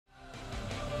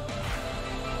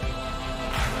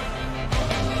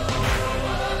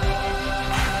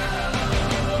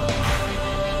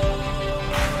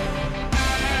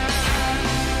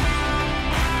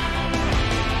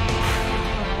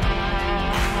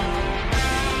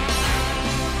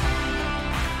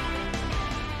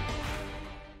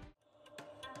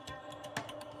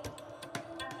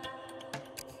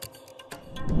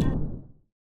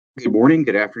Good morning,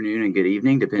 good afternoon, and good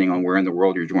evening, depending on where in the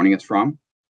world you're joining us from.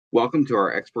 Welcome to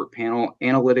our expert panel,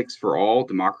 Analytics for All,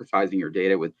 Democratizing Your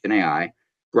Data with Gen AI,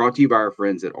 brought to you by our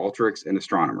friends at Alteryx and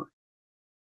Astronomer.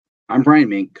 I'm Brian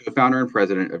Mink, co-founder and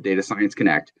president of Data Science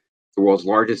Connect, the world's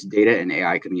largest data and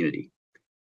AI community.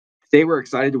 Today, we're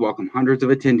excited to welcome hundreds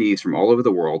of attendees from all over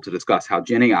the world to discuss how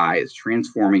Gen AI is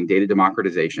transforming data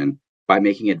democratization by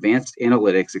making advanced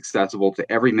analytics accessible to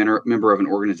every member of an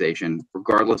organization,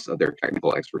 regardless of their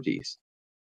technical expertise.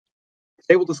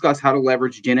 Today, we'll discuss how to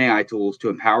leverage Gen AI tools to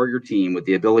empower your team with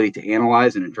the ability to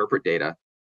analyze and interpret data,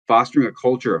 fostering a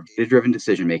culture of data-driven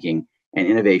decision-making and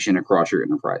innovation across your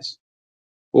enterprise.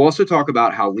 We'll also talk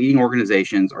about how leading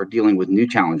organizations are dealing with new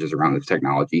challenges around this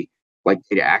technology, like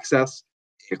data access,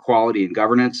 data quality and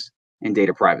governance, and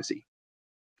data privacy.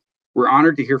 We're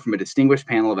honored to hear from a distinguished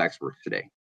panel of experts today.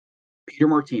 Peter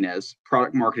Martinez,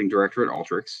 Product Marketing Director at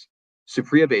Alteryx,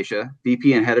 Supriya Vaishya,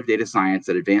 VP and Head of Data Science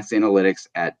at Advanced Analytics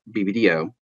at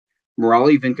BBDO,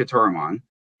 Murali Venkataraman,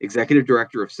 Executive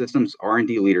Director of Systems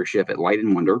R&D Leadership at Light &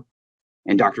 Wonder,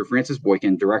 and Dr. Francis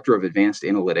Boykin, Director of Advanced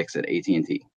Analytics at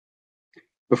AT&T.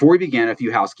 Before we begin, a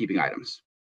few housekeeping items.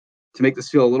 To make this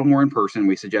feel a little more in person,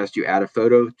 we suggest you add a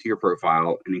photo to your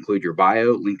profile and include your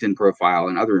bio, LinkedIn profile,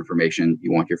 and other information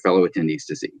you want your fellow attendees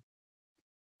to see.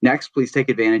 Next, please take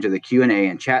advantage of the Q&A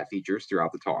and chat features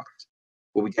throughout the talks.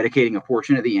 We'll be dedicating a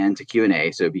portion at the end to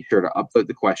Q&A, so be sure to upvote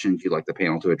the questions you'd like the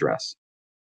panel to address.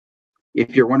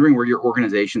 If you're wondering where your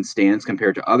organization stands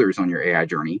compared to others on your AI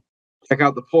journey, check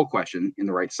out the poll question in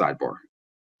the right sidebar.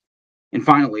 And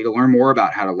finally, to learn more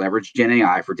about how to leverage Gen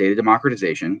AI for data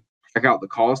democratization, check out the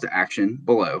calls to action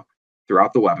below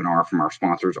throughout the webinar from our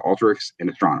sponsors, Alteryx and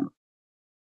Astronomer.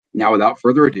 Now, without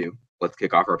further ado, let's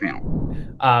kick off our panel.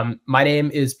 My name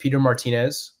is Peter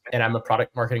Martinez, and I'm a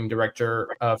Product Marketing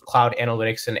Director of Cloud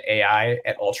Analytics and AI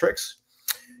at Alteryx.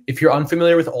 If you're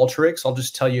unfamiliar with Alteryx, I'll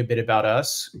just tell you a bit about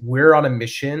us. We're on a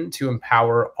mission to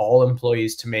empower all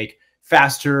employees to make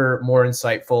faster, more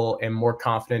insightful, and more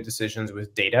confident decisions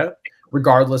with data,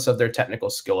 regardless of their technical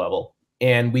skill level.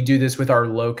 And we do this with our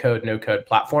low-code, no-code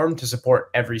platform to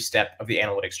support every step of the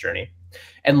analytics journey.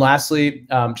 And lastly,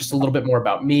 just a little bit more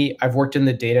about me. I've worked in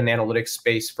the data and analytics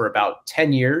space for about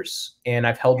 10 years, and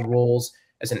I've held roles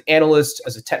as an analyst,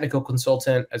 as a technical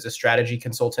consultant, as a strategy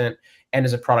consultant, and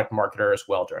as a product marketer as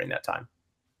well during that time.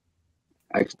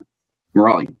 Excellent.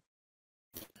 Murali.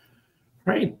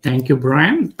 Right. Thank you,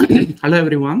 Brian. Hello,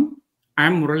 everyone.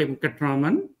 I'm Murali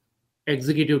Venkataraman,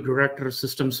 Executive Director of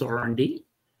Systems R&D.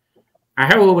 I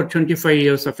have over 25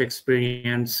 years of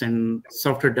experience in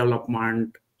software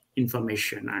development,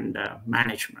 information, and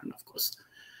management, of course.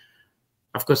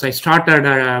 Of course, I started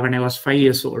when I was 5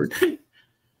 years old.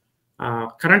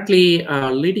 Currently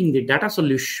leading the data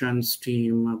solutions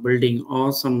team, building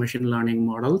awesome machine learning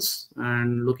models,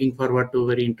 and looking forward to a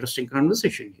very interesting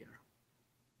conversation here.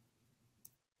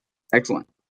 Excellent.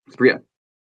 Supriya.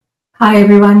 Hi,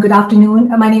 everyone. Good afternoon.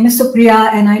 My name is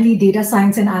Supriya, and I lead data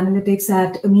science and analytics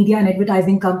at a media and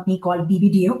advertising company called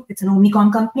BBDO. It's an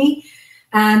Omnicom company.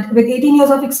 And with 18 years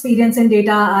of experience in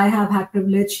data, I have had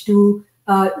privilege to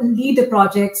lead the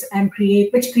projects and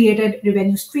which created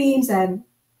revenue streams and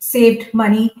saved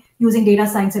money using data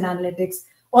science and analytics.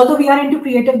 Although we are into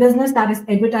creative business, that is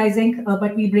advertising,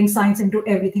 but we bring science into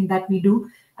everything that we do.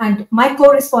 And my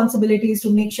core responsibility is to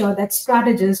make sure that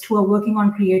strategists who are working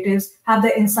on creatives have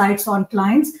the insights on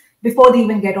clients before they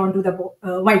even get onto the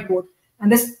whiteboard.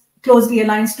 And this closely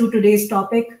aligns to today's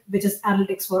topic, which is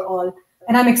analytics for all.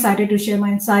 And I'm excited to share my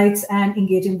insights and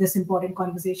engage in this important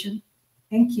conversation.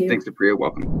 Thank you. Thanks, Supriya.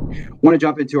 Welcome. I want to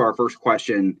jump into our first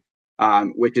question,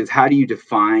 which is how do you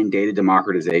define data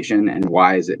democratization and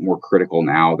why is it more critical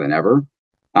now than ever?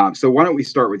 So why don't we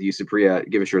start with you, Supriya?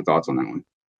 Give us your thoughts on that one.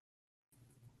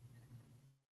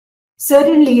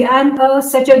 Certainly, and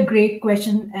such a great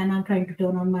question. And I'm trying to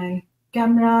turn on my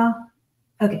camera.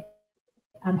 Okay,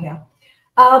 I'm here.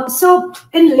 So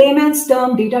in layman's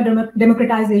term, data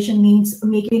democratization means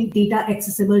making data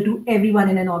accessible to everyone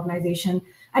in an organization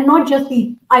and not just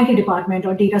the IT department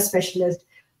or data specialist.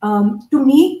 To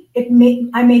me,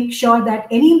 I make sure that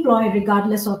any employee,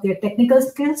 regardless of their technical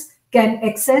skills, can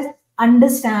access,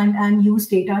 understand, and use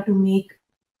data to make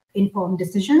informed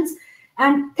decisions.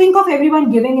 And think of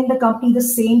everyone giving in the company the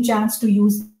same chance to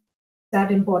use that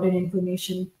important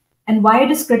information. And why it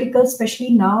is critical,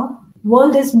 especially now,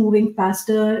 world is moving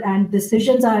faster and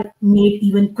decisions are made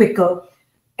even quicker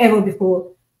ever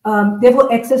before.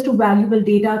 Therefore, access to valuable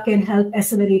data can help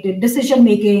accelerate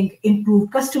decision-making, improve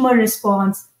customer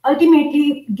response,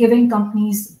 ultimately giving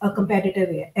companies a competitive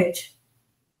edge.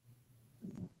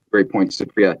 Great point,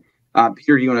 Supriya.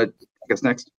 Peter, do you want to take us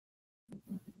next?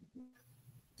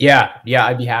 Yeah,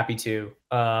 I'd be happy to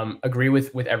agree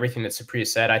with everything that Supriya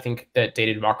said. I think that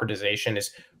data democratization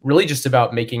is really just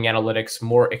about making analytics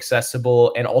more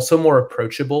accessible and also more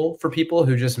approachable for people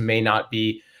who just may not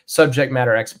be subject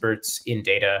matter experts in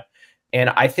data.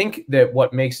 And I think that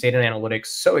what makes data and analytics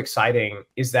so exciting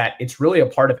is that it's really a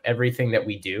part of everything that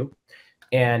we do.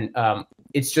 And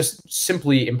it's just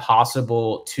simply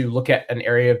impossible to look at an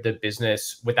area of the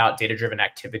business without data-driven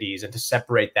activities and to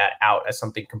separate that out as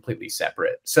something completely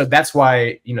separate. So that's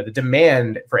why, the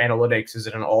demand for analytics is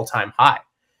at an all-time high.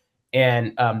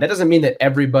 And that doesn't mean that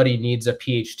everybody needs a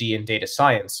PhD in data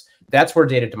science. That's where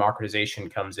data democratization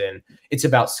comes in. It's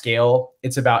about scale.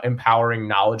 It's about empowering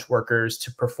knowledge workers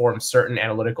to perform certain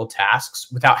analytical tasks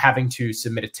without having to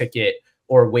submit a ticket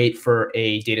or wait for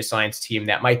a data science team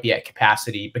that might be at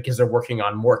capacity because they're working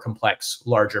on more complex,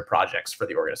 larger projects for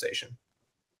the organization.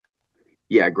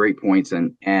 Yeah, great points.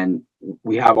 And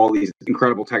we have all these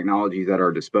incredible technologies at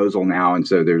our disposal now. And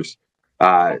so there's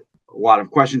a lot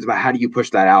of questions about how do you push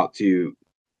that out to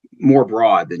more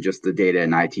broad than just the data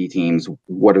and IT teams?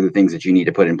 What are the things that you need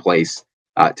to put in place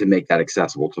to make that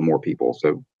accessible to more people?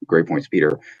 So great points,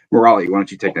 Peter. Murali, why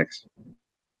don't you take next?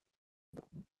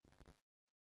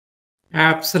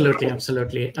 Absolutely.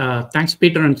 Thanks,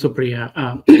 Peter and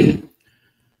Supriya.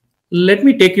 Let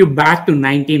me take you back to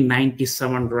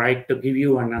 1997, right, to give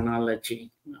you an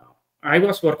analogy. I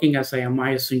was working as a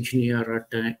MIS engineer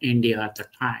at India at the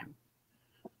time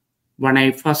when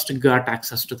I first got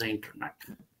access to the internet.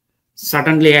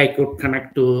 Suddenly, I could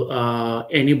connect to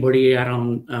anybody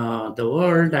around the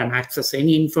world and access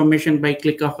any information by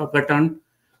click of a button.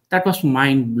 That was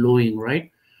mind-blowing,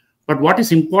 right? But what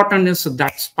is important is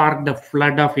that sparked a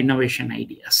flood of innovation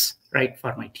ideas, right,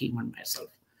 for my team and myself.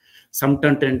 Some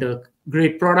turned into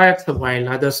great products, while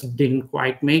others didn't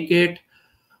quite make it.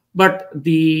 But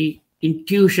the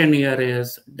intuition here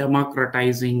is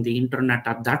democratizing the internet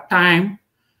at that time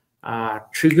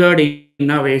triggered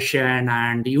innovation.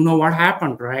 And you know what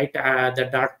happened, right?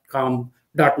 The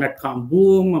 .NET.com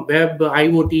boom, web,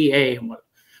 IoT, AML.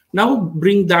 Now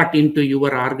bring that into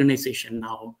your organization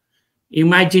now.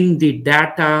 Imagine the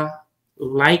data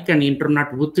like an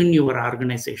internet within your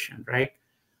organization, right?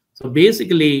 So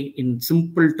basically, in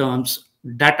simple terms,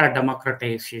 data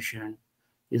democratization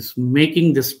is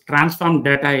making this transformed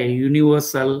data a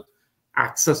universal,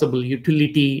 accessible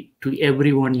utility to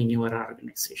everyone in your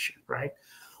organization, right?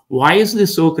 Why is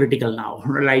this so critical now?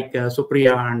 Like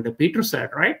Supriya and Peter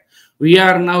said, right? We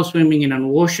are now swimming in an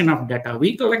ocean of data.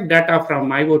 We collect data from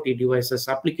IoT devices,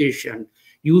 application,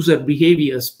 user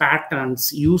behaviors,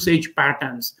 patterns, usage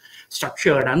patterns,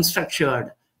 structured, unstructured.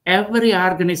 Every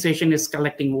organization is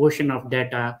collecting ocean of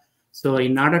data. So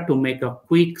in order to make a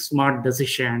quick, smart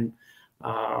decision,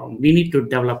 we need to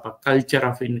develop a culture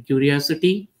of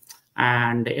curiosity,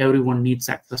 and everyone needs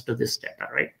access to this data,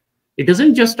 right? It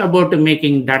isn't just about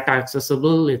making data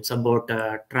accessible. It's about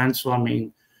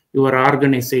transforming your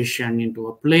organization into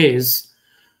a place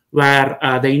where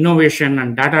the innovation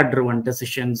and data-driven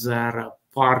decisions are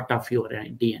part of your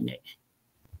DNA.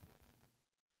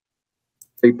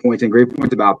 Great points, and great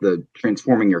points about the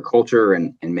transforming your culture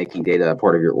and making data a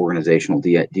part of your organizational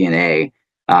DNA.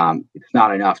 It's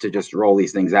not enough to just roll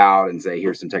these things out and say,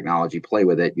 here's some technology, play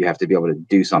with it. You have to be able to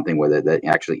do something with it that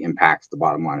actually impacts the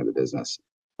bottom line of the business.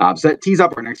 So that tees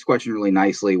up our next question really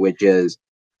nicely, which is,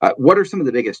 what are some of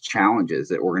the biggest challenges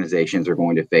that organizations are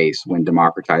going to face when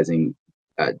democratizing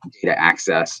data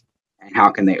access, and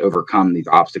how can they overcome these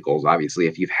obstacles? Obviously,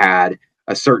 if you've had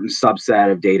a certain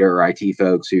subset of data or IT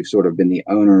folks who've sort of been the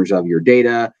owners of your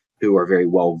data, who are very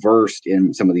well versed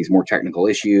in some of these more technical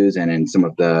issues and in some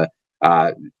of the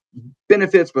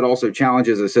benefits, but also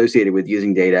challenges associated with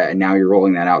using data, and now you're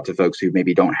rolling that out to folks who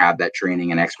maybe don't have that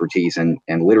training and expertise and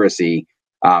literacy,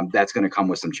 that's going to come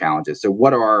with some challenges. So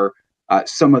what are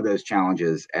some of those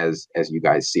challenges as you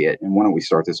guys see it? And why don't we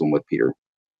start this one with Peter?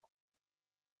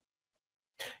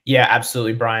 Yeah,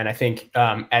 absolutely, Brian. I think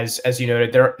as you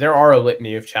noted, there are a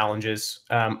litany of challenges.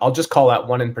 I'll just call out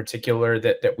one in particular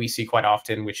that we see quite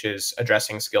often, which is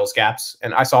addressing skills gaps.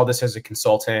 And I saw this as a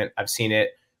consultant. I've seen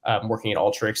it working at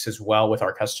Alteryx as well with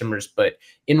our customers. But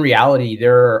in reality,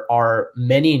 there are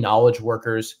many knowledge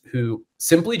workers who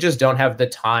simply just don't have the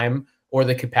time or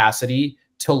the capacity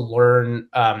to learn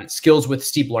skills with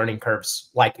steep learning curves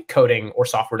like coding or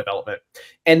software development.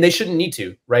 And they shouldn't need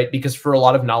to, right? Because for a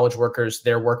lot of knowledge workers,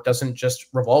 their work doesn't just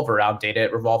revolve around data,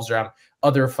 it revolves around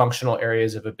other functional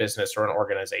areas of a business or an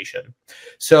organization.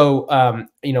 So,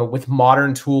 with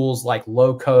modern tools like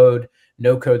low code,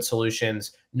 no code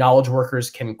solutions, knowledge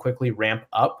workers can quickly ramp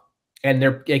up,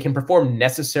 and they can perform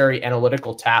necessary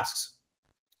analytical tasks.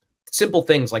 Simple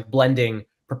things like blending,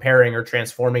 preparing or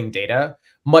transforming data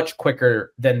much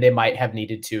quicker than they might have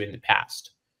needed to in the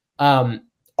past.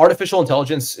 Artificial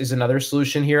intelligence is another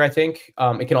solution here, I think.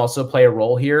 It can also play a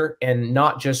role here, and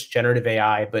not just generative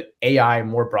AI, but AI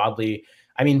more broadly.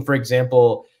 I mean, for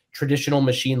example, traditional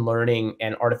machine learning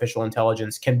and artificial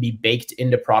intelligence can be baked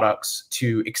into products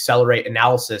to accelerate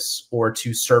analysis or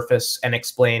to surface and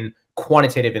explain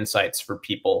quantitative insights for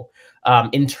people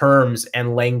in terms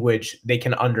and language they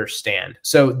can understand.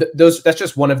 So that's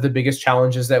just one of the biggest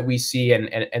challenges that we see,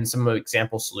 and some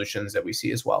example solutions that we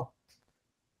see as well.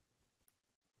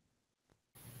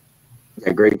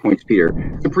 Yeah, great points, Peter.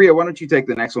 So Priya, why don't you take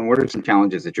the next one? What are some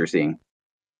challenges that you're seeing?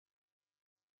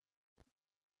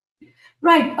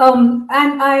 Right, and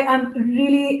I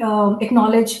really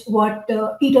acknowledge what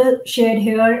Peter shared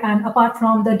here. And apart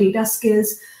from the data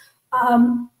skills,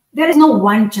 there is no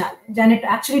one challenge, and it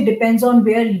actually depends on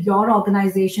where your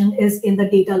organization is in the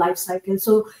data lifecycle.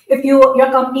 So if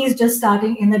your company is just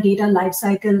starting in the data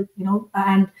lifecycle,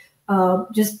 and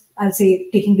just, I'll say,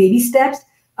 taking baby steps,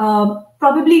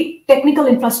 probably technical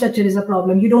infrastructure is a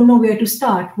problem. You don't know where to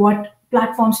start, what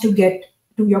platforms to get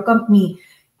to your company.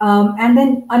 And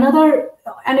then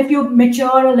and if you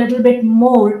mature a little bit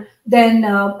more, then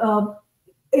are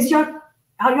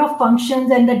your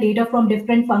functions and the data from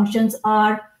different functions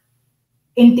are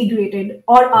integrated,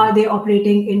 or are they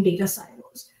operating in data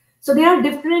silos? So they are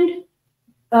different,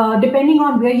 depending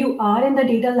on where you are in the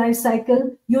data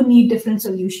lifecycle, you need different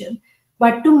solution.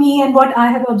 But to me, and what I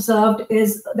have observed,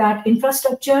 is that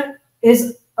infrastructure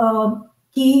is a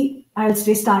key, I'll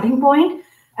say, starting point.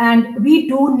 And we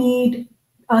do need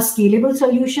a scalable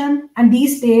solution. And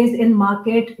these days in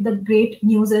market, the great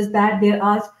news is that there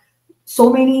are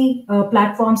so many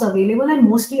platforms available, and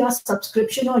mostly are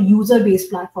subscription or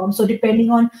user-based platforms. So depending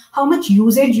on how much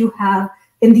usage you have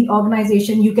in the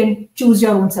organization, you can choose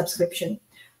your own subscription.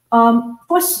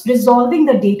 For resolving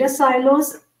the data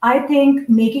silos, I think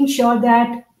making sure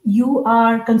that you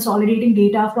are consolidating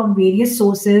data from various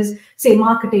sources, say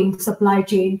marketing, supply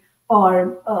chain,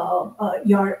 or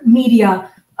your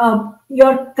media,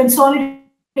 you're consolidating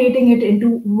it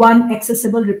into one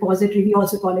accessible repository. We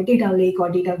also call it data lake or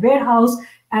data warehouse,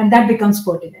 and that becomes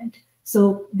pertinent.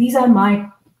 So these are my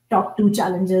top two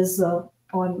challenges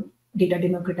on data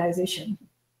democratization.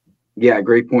 Yeah,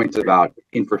 great points about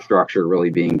infrastructure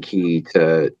really being key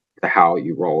to how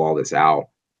you roll all this out,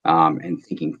 and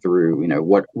thinking through,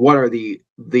 what are the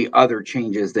other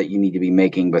changes that you need to be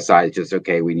making besides just,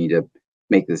 okay, we need to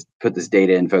put this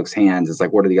data in folks' hands. It's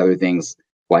like, what are the other things,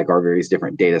 like our various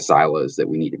different data silos, that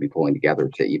we need to be pulling together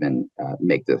to even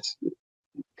make this,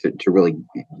 to really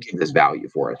give this value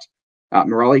for us.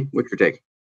 Murali, what's your take?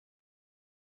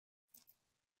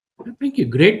 Thank you.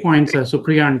 Great points,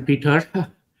 Supriya and Peter.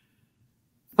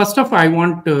 First off, I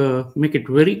want to make it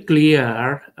very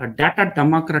clear, data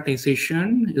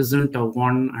democratization isn't a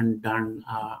one and done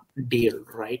deal,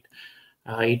 right?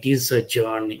 It is a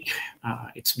journey.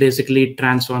 It's basically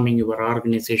transforming your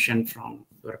organization from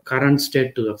your current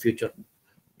state to the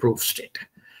future-proof state.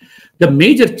 The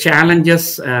major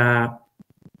challenges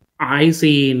I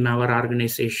see in our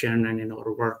organization and in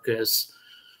our work is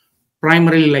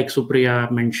primarily, like Supriya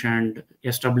mentioned,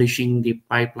 establishing the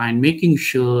pipeline, making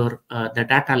sure the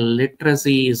data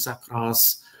literacy is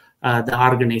across the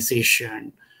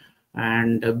organization.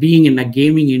 And being in a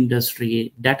gaming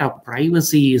industry, data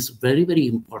privacy is very, very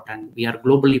important. We are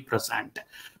globally present,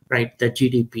 right? The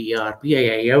GDPR,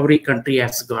 PII, every country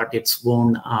has got its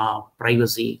own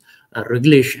privacy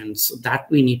regulations that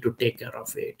we need to take care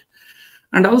of it.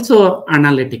 And also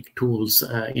analytic tools,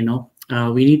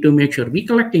 we need to make sure we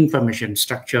collect information,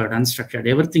 structured, unstructured,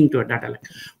 everything to a data lake.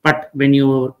 But when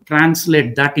you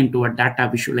translate that into a data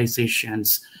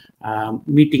visualizations,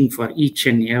 meeting for each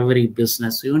and every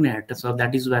business unit, so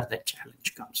that is where the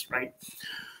challenge comes, right?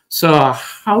 So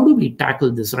how do we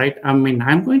tackle this, right? I mean,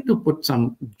 I'm going to put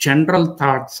some general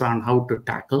thoughts on how to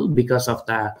tackle, because of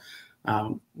the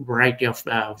variety of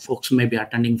folks may be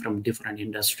attending from different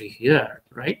industry here,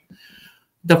 right?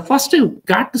 The first, you've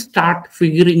got to start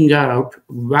figuring out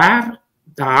where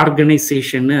the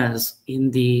organization is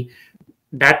in the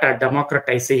data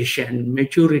democratization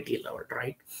maturity level,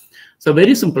 right? So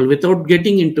very simple, without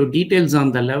getting into details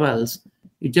on the levels,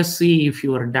 you just see if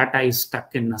your data is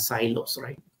stuck in a silos,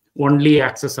 right? Only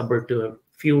accessible to a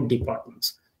few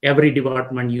departments, every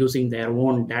department using their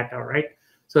own data, right?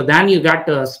 So then you got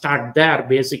to start there,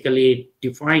 basically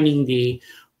defining the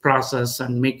process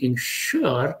and making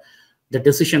sure the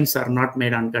decisions are not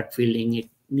made on gut feeling. It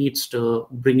needs to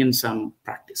bring in some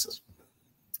practices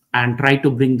and try to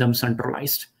bring them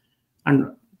centralized.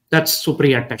 And That's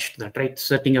Supriya touched that, right?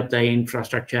 Setting up the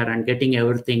infrastructure and getting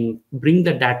everything, bring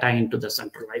the data into the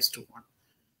centralized one.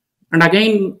 And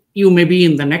again, you may be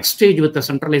in the next stage with the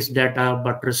centralized data,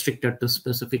 but restricted to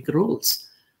specific rules.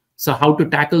 So how to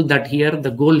tackle that here?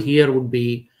 The goal here would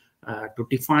be to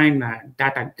define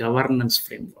data governance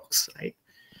frameworks, right?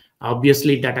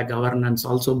 Obviously, data governance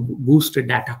also boosts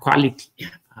data quality.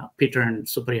 Peter and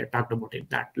Supriya talked about it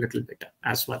that little bit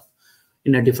as well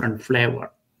in a different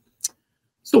flavor.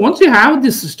 So once you have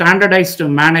this standardized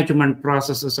management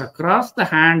processes across the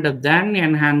hand, then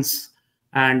enhance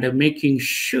and making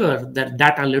sure that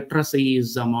data literacy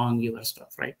is among your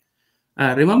stuff, right?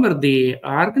 Remember, the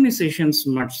organizations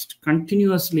must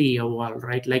continuously evolve,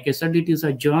 right? Like I said, it is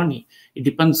a journey. It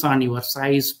depends on your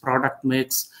size, product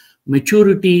mix,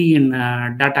 maturity in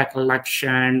data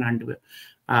collection, and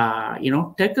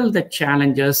tackle the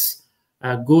challenges,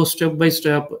 go step by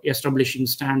step, establishing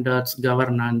standards,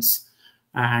 governance,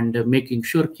 and making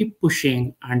sure keep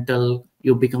pushing until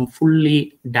you become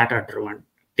fully data driven,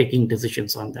 taking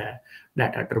decisions on the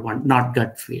data driven, not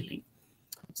gut feeling.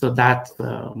 So that's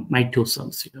my 2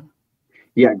 cents here.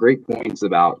 Yeah, great points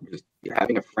about just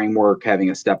having a framework,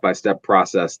 having a step-by-step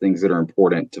process, things that are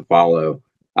important to follow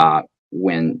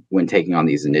when taking on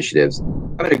these initiatives.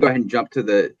 I'm going to go ahead and jump to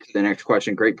the next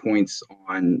question. Great points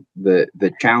on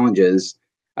the challenges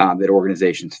that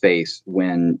organizations face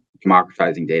when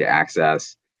democratizing data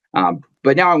access.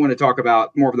 But now I want to talk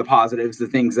about more of the positives, the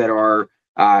things that are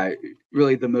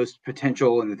really the most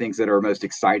potential and the things that are most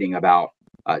exciting about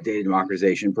data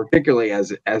democratization, particularly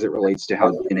as it relates to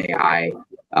how Gen AI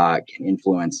can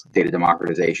influence data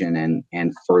democratization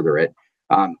and further it.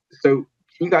 So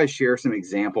can you guys share some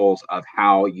examples of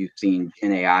how you've seen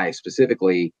Gen AI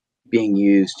specifically being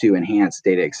used to enhance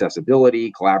data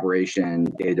accessibility, collaboration,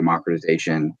 data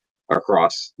democratization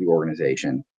across the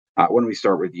organization? Why don't we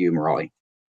start with you, Murali?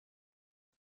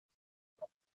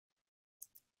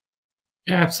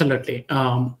 Absolutely.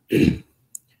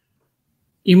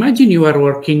 Imagine you are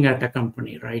working at a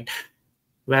company, right,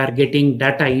 where getting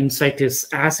data insight is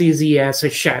as easy as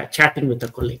chatting with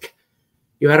a colleague.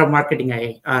 You are a marketing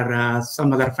guy or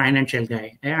some other financial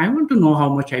guy. I want to know how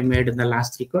much I made in the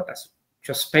last 3 quarters.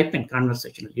 Just type in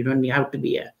conversational. You don't have to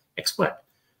be an expert.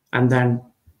 And then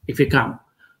if you come.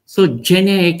 So Gen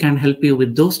AI can help you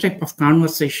with those type of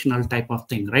conversational type of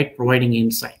thing, right? Providing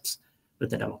insights with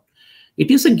the demo. It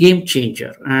is a game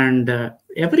changer, and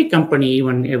every company,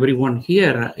 even everyone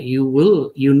here,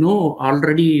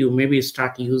 already you maybe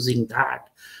start using that,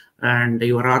 and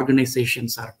your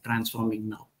organizations are transforming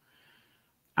now.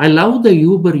 I love the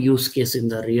Uber use case in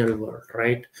the real world,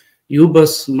 right?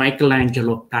 Uber's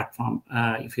Michelangelo platform.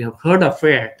 If you have heard of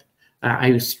it,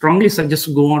 I strongly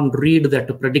suggest go and read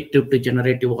that predictive to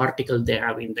generative article they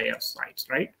have in their sites,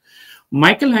 right?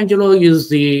 Michelangelo is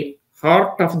the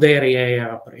heart of their AI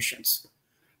operations.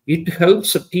 It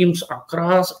helps teams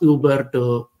across Uber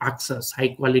to access high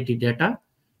quality data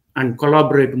and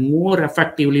collaborate more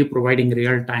effectively, providing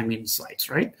real-time insights,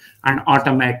 right? And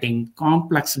automating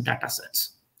complex data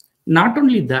sets. Not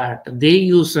only that, they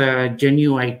use a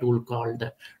GenUI tool called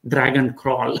Drag and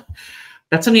Crawl.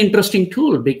 That's an interesting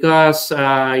tool because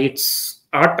it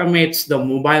automates the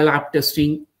mobile app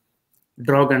testing.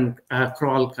 Drag and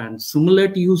Crawl can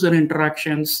simulate user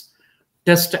interactions,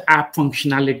 test app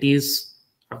functionalities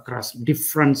across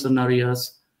different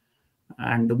scenarios,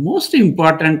 and most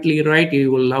importantly, right,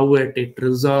 you will love it. It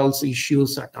resolves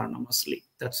issues autonomously.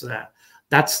 That's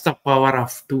the power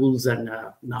of tools and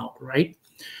now, right?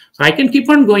 So I can keep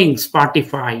on going.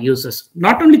 Spotify uses,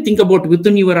 not only think about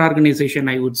within your organization,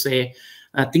 I would say,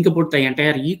 think about the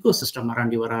entire ecosystem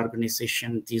around your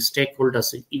organization, the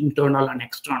stakeholders, internal and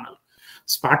external.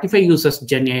 Spotify uses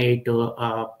Gen AI to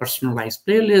personalize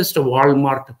playlist.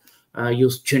 Walmart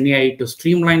use Gen AI to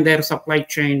streamline their supply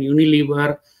chain.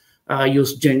 Unilever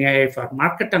use Gen AI for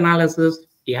market analysis.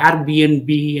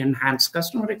 Airbnb enhance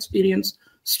customer experience.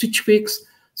 Stitch Fix.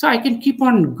 So I can keep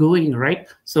on going, right?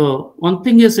 So one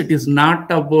thing is, it is not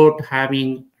about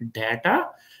having data.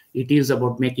 It is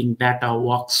about making data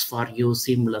works for you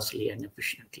seamlessly and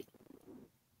efficiently.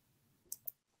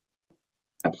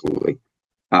 Absolutely.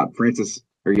 Francis,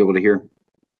 are you able to hear?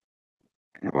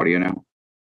 I have audio now.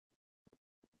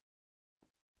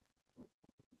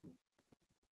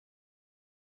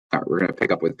 All right, we're going to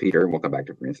pick up with Peter, and we'll come back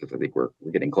to Francis. I think we're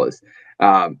getting close.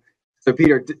 So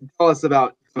Peter, tell us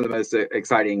about some of the most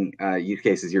exciting use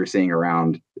cases you're seeing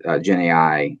around Gen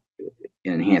AI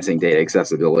in enhancing data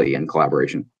accessibility and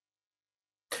collaboration.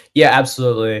 Yeah,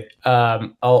 absolutely.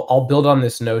 I'll build on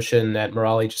this notion that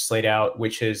Murali just laid out,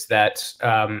 which is that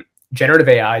generative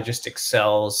AI just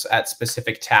excels at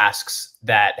specific tasks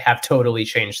that have totally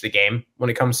changed the game when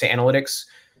it comes to analytics.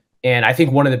 And I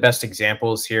think one of the best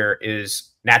examples here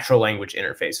is natural language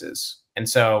interfaces. And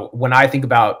so when I think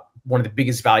about one of the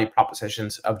biggest value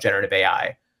propositions of generative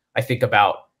AI, I think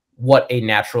about what a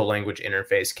natural language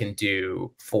interface can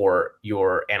do for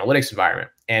your analytics environment.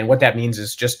 And what that means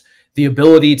is just the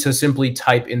ability to simply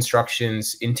type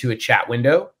instructions into a chat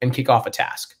window and kick off a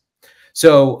task.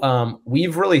 So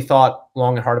we've really thought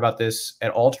long and hard about this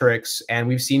at Alteryx, and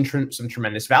we've seen some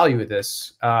tremendous value with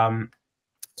this.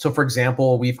 So for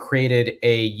example, we've created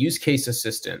a use case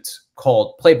assistant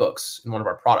called Playbooks in one of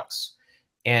our products.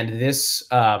 And this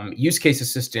use case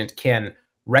assistant can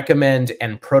recommend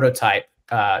and prototype,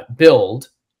 build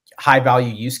high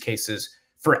value use cases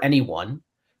for anyone.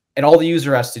 And all the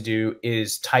user has to do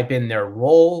is type in their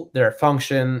role, their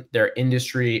function, their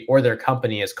industry, or their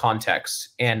company as context.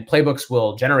 And Playbooks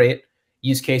will generate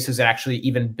use cases and actually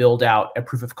even build out a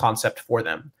proof of concept for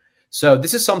them. So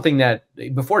this is something that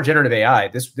before generative AI,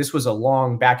 this was a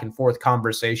long back and forth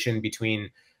conversation between,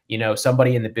 you know,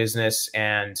 somebody in the business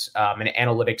and an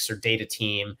analytics or data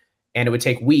team. And it would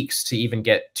take weeks to even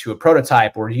get to a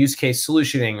prototype or use case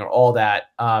solutioning or all that.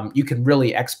 You can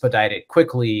really expedite it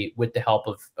quickly with the help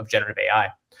of generative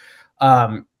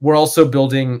AI. We're also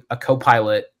building a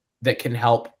copilot that can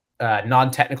help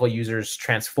non-technical users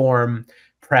transform,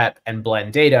 prep, and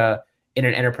blend data in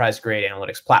an enterprise-grade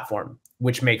analytics platform,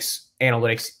 which makes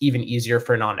analytics even easier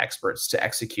for non-experts to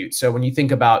execute. So when you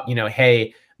think about, you know,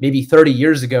 hey, maybe 30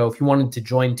 years ago, if you wanted to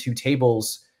join two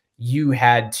tables, you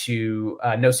had to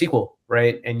know SQL,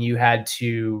 right? And you had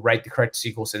to write the correct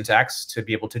SQL syntax to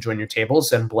be able to join your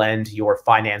tables and blend your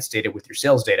finance data with your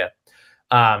sales data.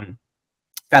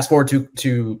 Fast forward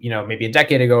to you know, maybe a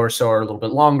decade ago or so, or a little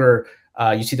bit longer,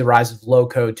 you see the rise of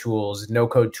low-code tools,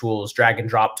 no-code tools,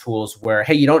 drag-and-drop tools, where,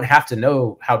 hey, you don't have to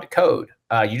know how to code.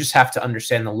 You just have to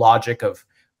understand the logic of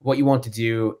what you want to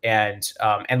do and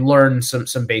learn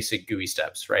some basic GUI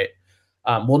steps, right?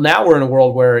 Well, now we're in a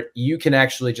world where you can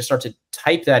actually just start to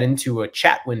type that into a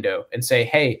chat window and say,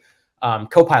 hey,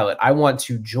 Copilot, I want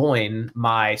to join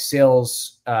my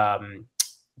sales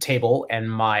table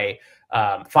and my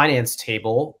finance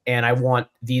table, and I want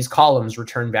these columns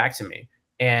returned back to me.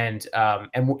 And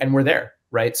we're there,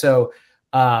 right? So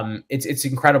it's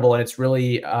incredible, and it's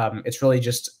really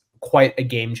just quite a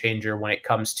game changer when it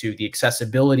comes to the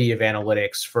accessibility of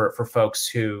analytics for folks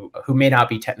who may not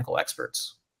be technical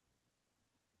experts.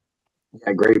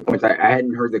 Yeah, great points. I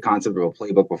hadn't heard the concept of a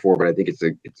playbook before, but I think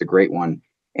it's a great one.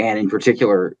 And in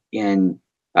particular,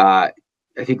 I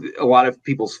think a lot of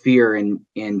people's fear in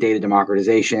data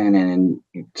democratization and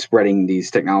in spreading these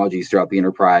technologies throughout the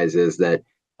enterprise is that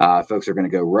folks are going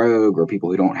to go rogue, or people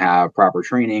who don't have proper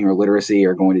training or literacy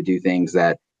are going to do things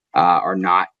that are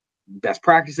not best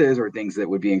practices or things that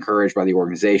would be encouraged by the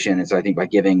organization. And so I think by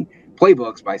giving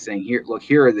playbooks, by saying,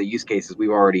 here are the use cases we've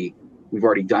already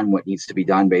done what needs to be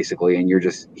done, basically, and you're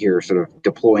just here sort of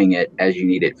deploying it as you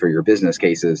need it for your business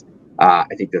cases. I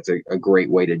think that's a great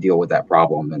way to deal with that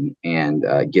problem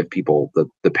and give people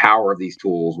the power of these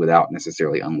tools without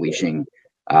necessarily unleashing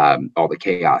all the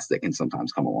chaos that can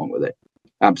sometimes come along with it.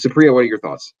 Supriya, what are your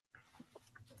thoughts?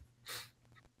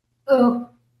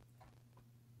 Well,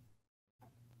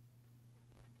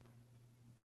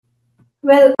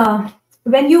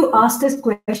 when you ask this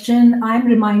question, I'm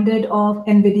reminded of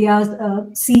NVIDIA's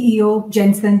CEO,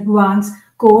 Jensen Huang's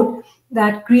quote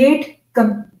that create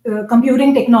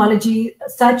computing technology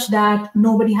such that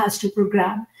nobody has to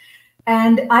program.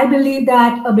 And I believe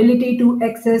that ability to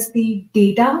access the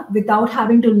data without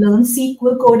having to learn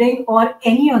SQL coding or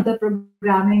any other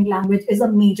programming language is a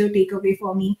major takeaway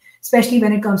for me, especially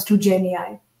when it comes to Gen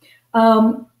AI.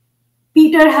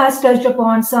 Peter has touched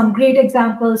upon some great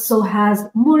examples, so has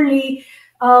Murli.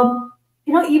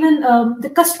 Even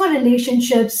the customer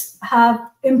relationships have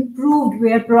improved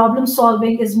where problem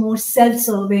solving is more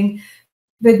self-serving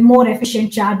with more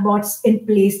efficient chatbots in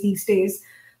place these days.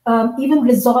 Even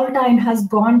resolve time has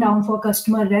gone down for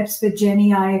customer reps with Gen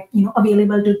AI,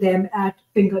 available to them at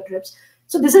fingertips.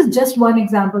 So this is just one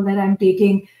example that I'm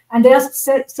taking. And there are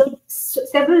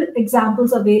several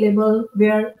examples available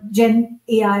where Gen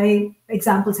AI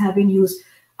examples have been used.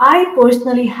 I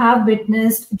personally have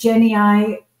witnessed Gen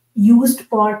AI used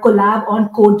for collab on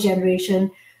code generation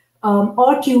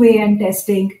or QA and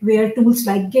testing, where tools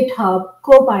like GitHub,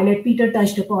 Copilot, Peter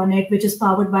touched upon it, which is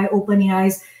powered by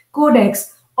OpenAI's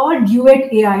Codex, or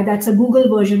Duet AI, that's a Google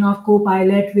version of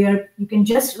Copilot, where you can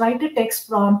just write a text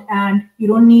prompt and you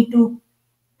don't need to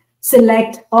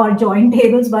select or join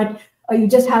tables, but you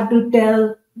just have to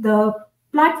tell the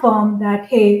platform that,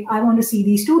 hey, I want to see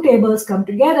these two tables come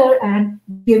together and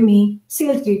give me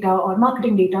sales data or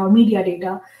marketing data or media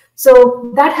data.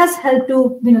 So that has helped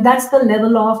to, that's the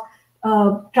level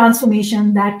of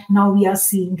transformation that now we are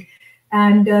seeing.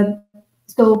 And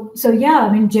so yeah,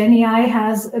 I mean, Gen AI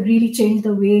has really changed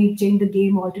the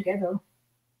game altogether.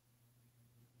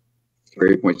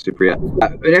 Great point, Supriya.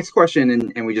 The next question,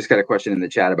 and we just got a question in the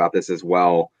chat about this as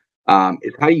well,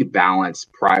 is how do you balance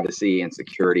privacy and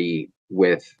security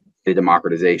with the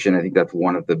democratization? I think that's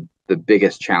one of the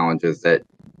biggest challenges that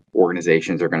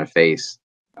organizations are going to face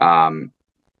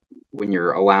when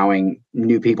you're allowing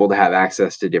new people to have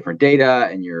access to different data,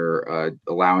 and you're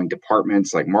allowing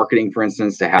departments like marketing, for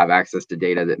instance, to have access to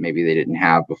data that maybe they didn't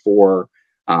have before.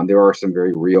 There are some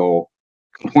very real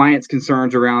compliance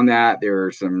concerns around that. There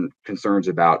are some concerns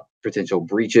about potential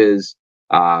breaches,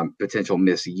 potential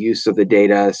misuse of the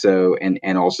data. So,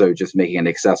 and also just making it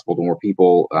accessible to more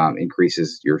people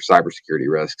increases your cybersecurity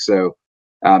risk. So,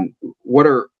 what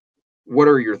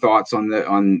are your thoughts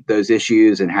on those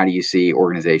issues, and how do you see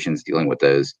organizations dealing with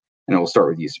those? And we'll start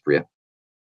with you, Supriya.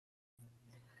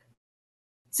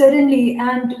 Certainly,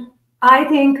 and I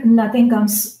think nothing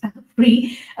comes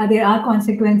free. There are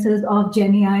consequences of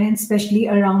Gen AI, and especially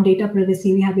around data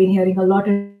privacy. We have been hearing a lot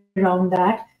around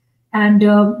that. And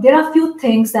there are a few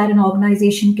things that an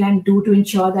organization can do to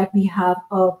ensure that we have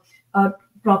a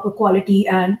proper quality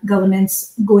and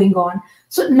governance going on.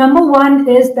 So number one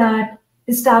is that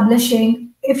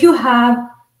establishing, if you have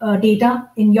data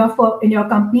in your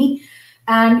company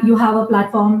and you have a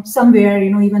platform somewhere,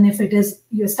 even if it is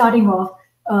you're starting off,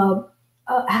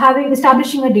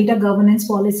 establishing a data governance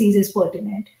policies is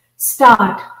pertinent.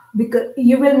 Start, because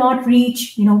you will not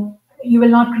reach, you will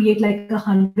not create like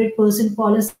 100%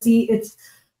 policy. It's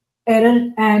error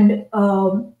and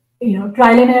trial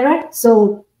and error.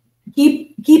 So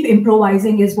keep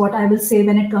improvising is what I will say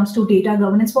when it comes to data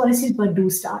governance policies, but do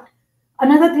start.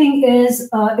 Another thing is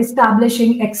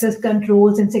establishing access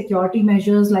controls and security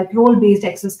measures like role-based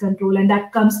access control, and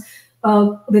that comes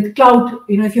with cloud,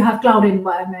 if you have cloud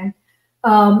environment.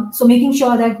 So making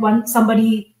sure that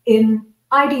somebody in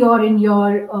IT or in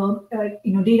your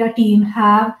data team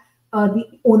have the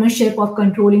ownership of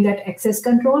controlling that access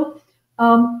control.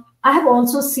 I have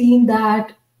also seen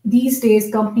that these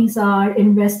days companies are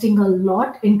investing a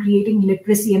lot in creating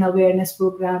literacy and awareness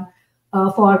program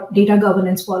for data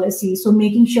governance policy. So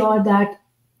making sure that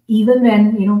even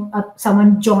when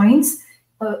someone joins,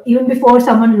 even before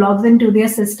someone logs into their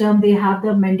system, they have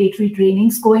the mandatory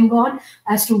trainings going on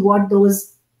as to what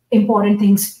those important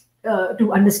things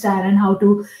to understand and how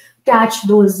to catch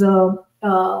those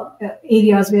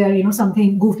areas where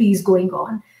something goofy is going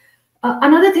on.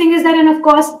 Another thing is that, and of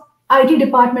course, IT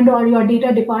department or your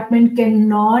data department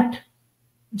cannot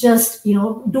just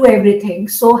do everything.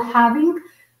 So having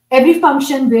every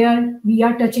function where we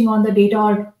are touching on the data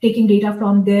or taking data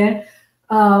from there,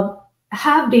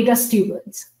 have data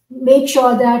stewards. Make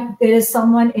sure that there is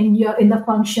someone in the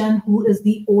function who is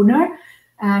the owner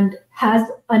and has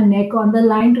a neck on the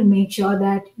line to make sure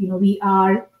that we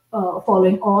are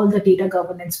following all the data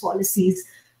governance policies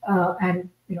and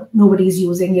nobody's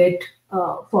using it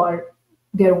for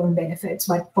their own benefits,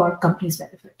 but for company's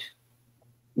benefit.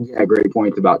 Yeah, great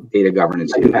point about data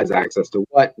governance. Who has access to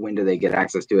what? When do they get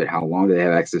access to it? How long do they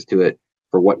have access to it?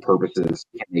 For what purposes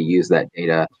can they use that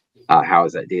data? How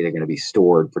is that data going to be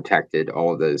stored, protected?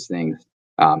 All of those things,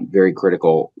 very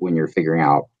critical when you're figuring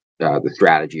out the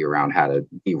strategy around how to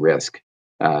de-risk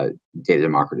data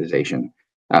democratization.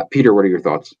 Peter, what are your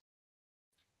thoughts?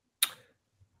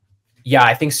 Yeah,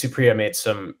 I think Supriya made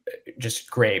some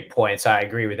just great points. I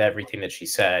agree with everything that she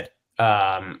said.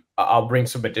 I'll bring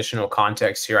some additional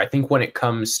context here. I think when it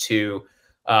comes to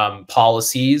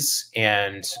policies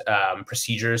and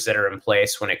procedures that are in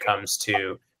place when it comes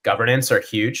to governance are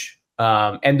huge.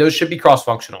 And those should be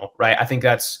cross-functional, right? I think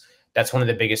that's one of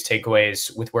the biggest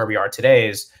takeaways with where we are today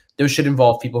is those should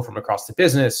involve people from across the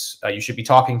business. You should be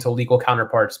talking to legal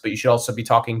counterparts, but you should also be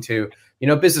talking to,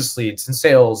 business leads and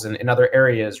sales and in other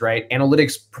areas, right?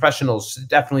 Analytics professionals should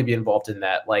definitely be involved in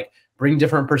that. Like bring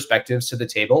different perspectives to the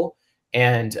table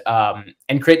and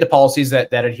create the policies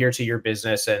that adhere to your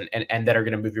business and that are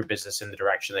going to move your business in the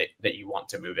direction that you want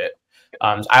to move it.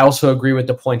 I also agree with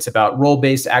the points about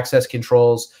role-based access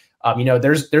controls.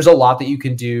 There's a lot that you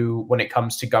can do when it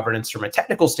comes to governance from a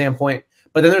technical standpoint,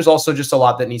 but then there's also just a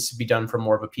lot that needs to be done from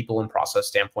more of a people and process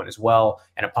standpoint as well,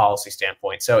 and a policy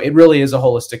standpoint. So it really is a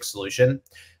holistic solution.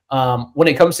 When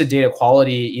it comes to data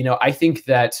quality, I think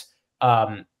that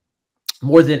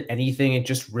more than anything, it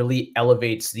just really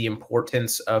elevates the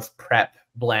importance of prep,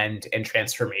 blend, and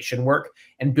transformation work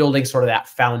and building sort of that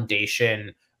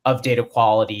foundation of data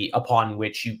quality upon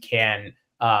which you can,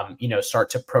 start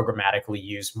to programmatically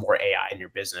use more AI in your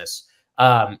business.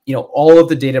 All of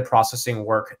the data processing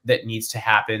work that needs to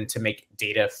happen to make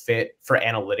data fit for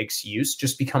analytics use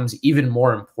just becomes even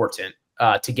more important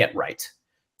to get right.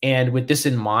 And with this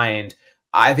in mind,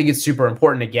 I think it's super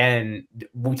important. Again,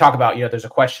 we talk about, there's a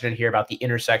question in here about the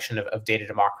intersection of data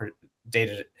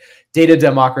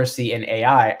democracy and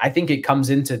AI. I think it comes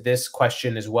into this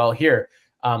question as well here.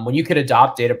 When you could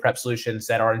adopt data prep solutions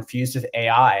that are infused with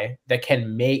AI that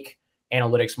can make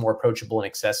analytics more approachable and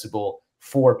accessible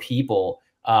for people,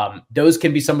 those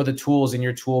can be some of the tools in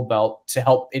your tool belt to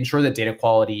help ensure that data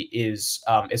quality is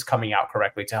coming out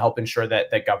correctly, to help ensure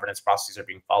that governance processes are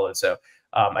being followed. So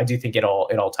I do think it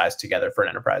all ties together for an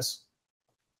enterprise.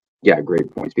 Yeah, great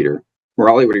points, Peter.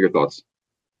 Murali, what are your thoughts?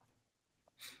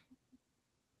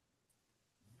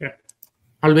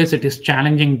 Always it is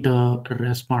challenging to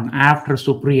respond after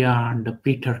Supriya and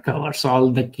Peter covers all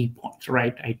the key points,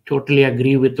 right? I totally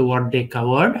agree with what they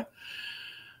covered.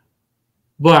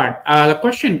 But the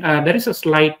question, there is a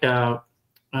slight color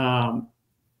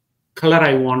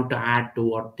I want to add to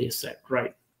what they said,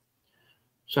 right?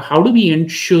 So how do we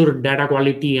ensure data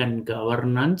quality and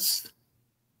governance?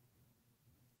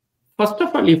 First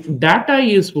of all, if data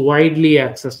is widely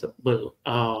accessible,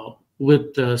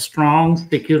 with strong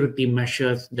security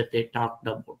measures that they talked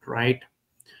about, right?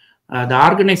 The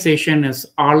organization is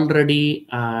already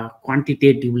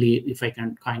quantitatively, if I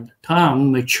can coin the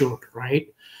term, matured,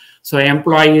 right? So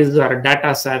employees are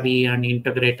data savvy and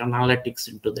integrate analytics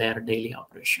into their daily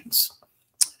operations.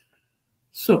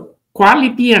 So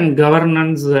quality and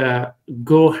governance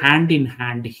go hand in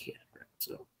hand here.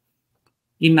 So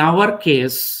in our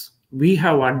case, we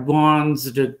have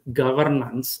advanced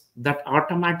governance that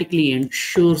automatically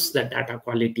ensures the data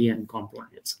quality and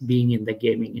compliance, being in the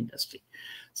gaming industry.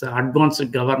 So advanced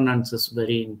governance is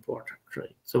very important,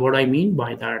 right? So what I mean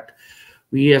by that,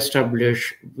 we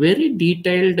establish very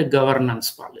detailed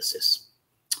governance policies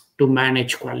to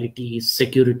manage quality,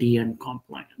 security, and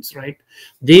compliance, right?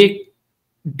 They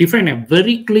define a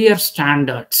very clear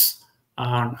standards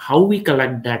on how we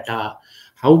collect data,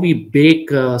 how we bake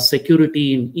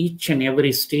security in each and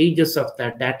every stages of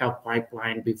the data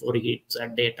pipeline before it hits a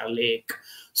data lake,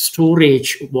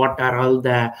 storage, what are all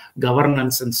the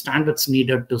governance and standards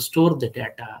needed to store the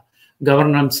data,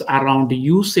 governance around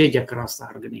usage across the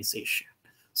organization.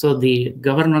 So the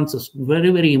governance is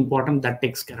very, very important. That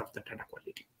takes care of the data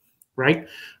quality, right?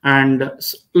 And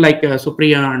like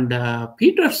Supriya and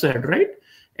Peter said, right?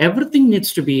 Everything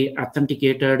needs to be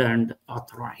authenticated and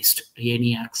authorized,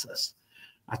 any access.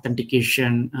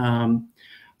 Authentication,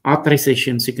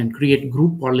 authorizations, you can create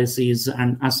group policies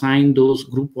and assign those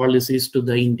group policies to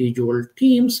the individual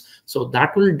teams. So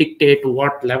that will dictate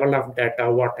what level of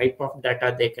data, what type of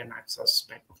data they can access,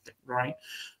 type of thing, right?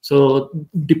 So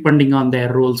depending on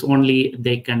their roles, only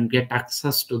they can get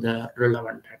access to the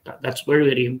relevant data. That's very,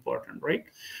 very important, right?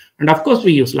 And of course,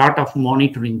 we use a lot of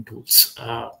monitoring tools.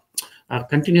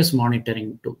 Continuous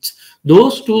monitoring tools.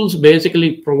 Those tools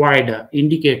basically provide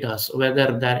indicators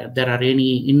whether there are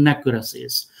any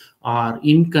inaccuracies or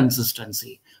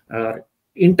inconsistency or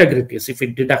integrities. If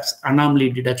it deducts,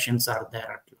 anomaly deductions are there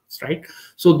at least, right?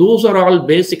 So those are all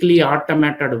basically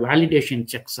automated validation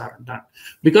checks are done,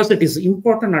 because it is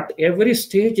important at every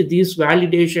stage. These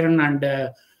validation and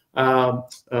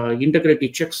integrity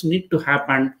checks need to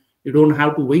happen. You don't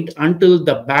have to wait until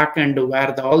the back end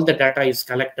where all the data is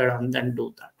collected and then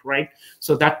do that, right?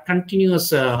 So that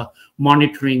continuous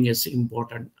monitoring is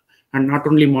important. And not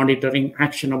only monitoring,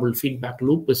 actionable feedback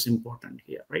loop is important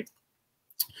here, right?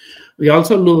 We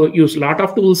also use a lot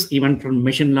of tools, even from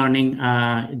machine learning,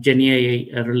 Gen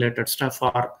AI related stuff,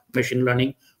 or machine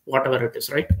learning, whatever it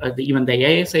is, right? Even the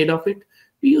AI side of it,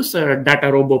 we use a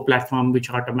data robo platform,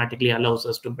 which automatically allows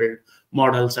us to build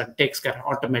models and takes care,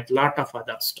 automate a lot of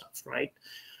other stuff, right?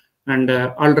 And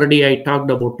already I talked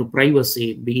about the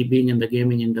privacy, being in the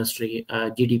gaming industry,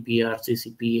 GDPR,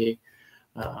 CCPA,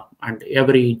 and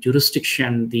every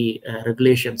jurisdiction, the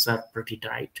regulations are pretty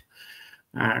tight.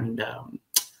 And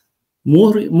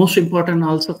most important,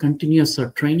 also continuous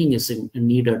training is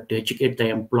needed to educate the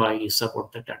employees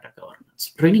about the data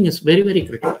governance. Training is very, very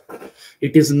critical.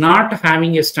 It is not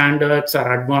having a standards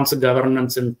or advanced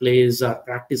governance in place or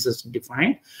practices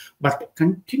defined, but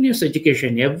continuous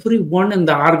education. Everyone in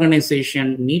the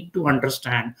organization need to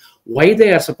understand why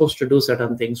they are supposed to do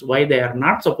certain things, why they are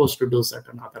not supposed to do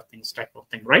certain other things, type of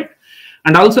thing, right?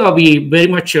 And also we very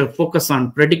much focus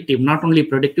on predictive, not only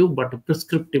predictive, but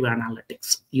prescriptive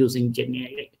analytics using Gen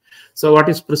AI. So what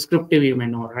is prescriptive, you may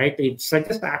know, right? It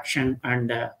suggests action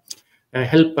and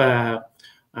help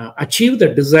achieve the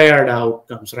desired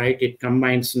outcomes, right? It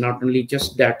combines not only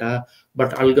just data,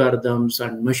 but algorithms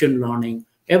and machine learning.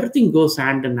 Everything goes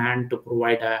hand in hand to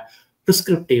provide a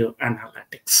prescriptive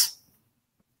analytics.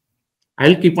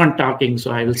 I'll keep on talking,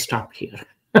 so I will stop here.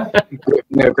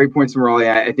 Yeah, great points, Murali.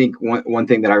 I think one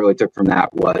thing that I really took from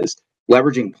that was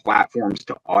leveraging platforms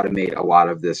to automate a lot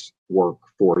of this work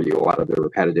for you, a lot of the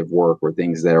repetitive work or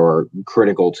things that are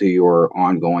critical to your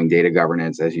ongoing data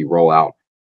governance as you roll out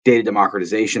data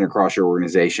democratization across your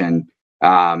organization.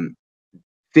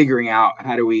 Figuring out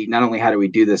how do we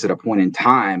do this at a point in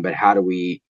time, but how do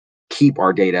we keep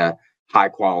our data high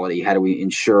quality? How do we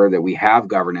ensure that we have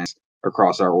governance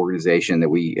across our organization, that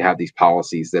we have these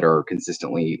policies that are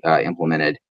consistently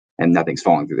implemented and nothing's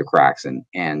falling through the cracks?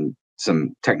 And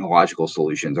some technological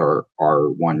solutions are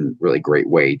one really great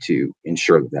way to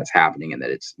ensure that that's happening and that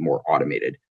it's more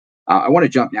automated. I want to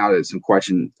jump now to a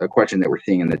question that we're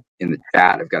seeing in the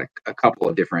chat. I've got a couple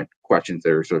of different questions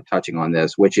that are sort of touching on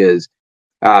this, which is,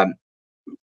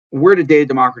 where did data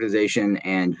democratization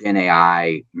and Gen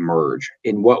AI merge?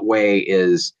 In what way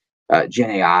is Gen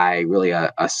AI really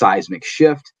a seismic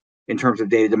shift in terms of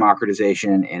data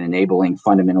democratization and enabling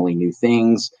fundamentally new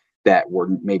things that were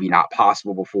maybe not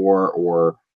possible before,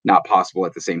 or not possible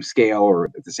at the same scale or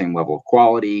at the same level of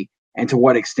quality? And to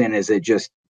what extent is it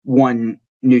just one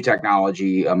new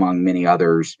technology among many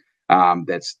others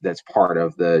that's part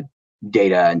of the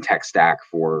data and tech stack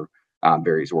for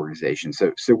various organizations?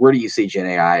 So where do you see Gen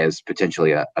AI as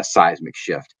potentially a seismic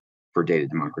shift for data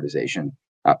democratization?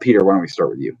 Peter, why don't we start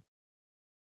with you?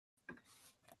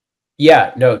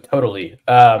 Yeah, no, totally.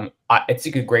 It's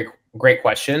a great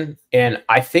question. And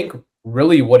I think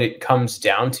really what it comes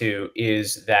down to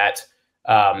is that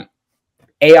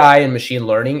AI and machine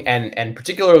learning, and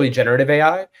particularly generative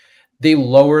AI, they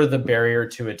lower the barrier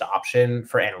to adoption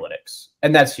for analytics.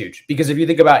 And that's huge, because if you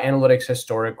think about analytics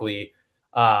historically,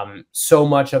 so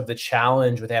much of the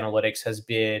challenge with analytics has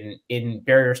been in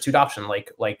barriers to adoption,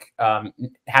 like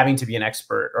having to be an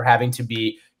expert or having to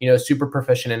be, super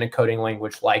proficient in a coding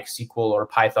language like SQL or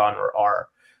Python or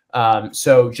R.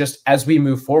 So just as we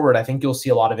move forward, I think you'll see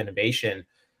a lot of innovation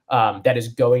that is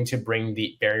going to bring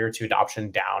the barrier to adoption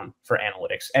down for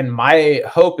analytics. And my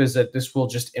hope is that this will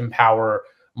just empower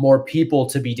more people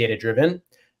to be data-driven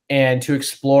and to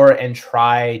explore and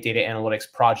try data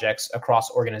analytics projects across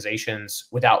organizations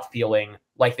without feeling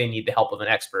like they need the help of an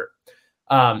expert.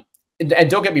 And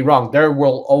don't get me wrong, there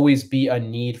will always be a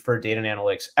need for data and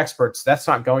analytics experts. That's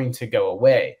not going to go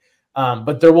away.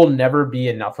 But there will never be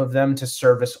enough of them to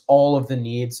service all of the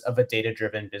needs of a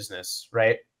data-driven business,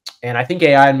 right? And I think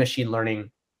AI and machine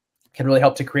learning can really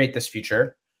help to create this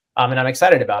future. And I'm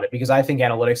excited about it because I think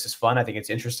analytics is fun. I think it's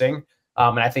interesting.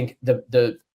 And I think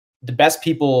the best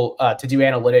people to do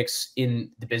analytics in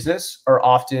the business are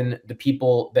often the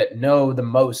people that know the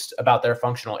most about their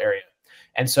functional area.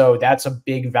 And so that's a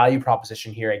big value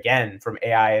proposition here, again, from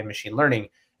AI and machine learning,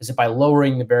 is that by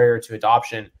lowering the barrier to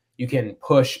adoption, you can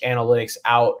push analytics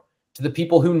out to the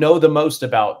people who know the most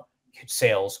about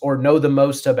sales or know the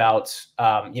most about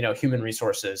human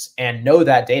resources and know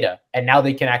that data. And now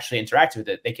they can actually interact with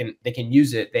it. They can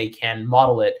use it. They can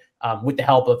model it with the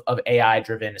help of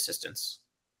AI-driven assistance.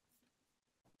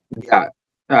 Yeah,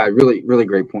 really, really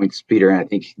great points, Peter. And I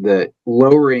think the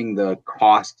lowering the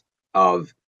cost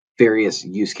of various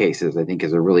use cases, I think,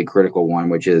 is a really critical one,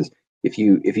 which is if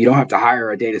you don't have to hire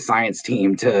a data science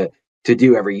team to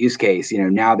do every use case,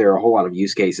 now there are a whole lot of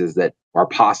use cases that are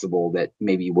possible that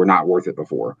maybe were not worth it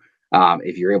before.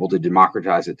 If you're able to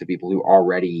democratize it to people who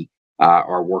already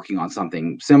are working on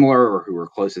something similar or who are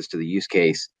closest to the use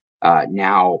case,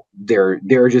 now there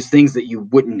are just things that you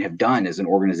wouldn't have done as an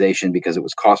organization because it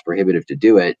was cost prohibitive to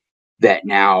do it, that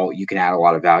now you can add a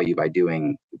lot of value by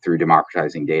doing through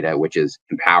democratizing data, which is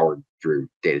empowered through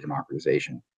data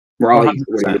democratization. Murali,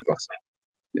 what are your thoughts?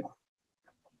 Yeah.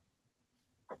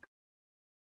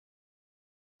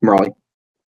 Murali?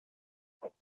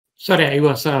 Sorry, I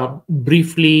was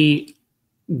briefly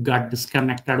got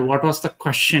disconnected. What was the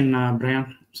question,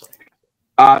 Brian?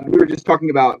 Sorry. We were just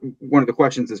talking about one of the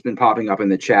questions that's been popping up in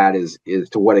the chat is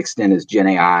to what extent is Gen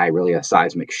AI really a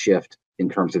seismic shift in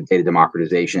terms of data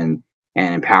democratization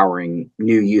and empowering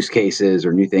new use cases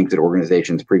or new things that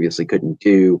organizations previously couldn't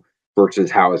do,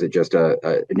 versus how is it just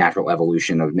a natural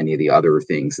evolution of many of the other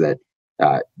things that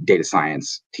data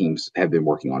science teams have been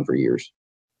working on for years?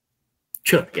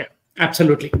 Sure, yeah,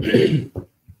 absolutely.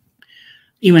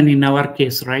 Even in our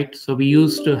case, right? So we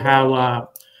used to have a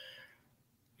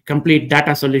complete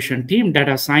data solution team,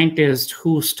 data scientists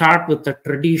who start with the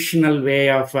traditional way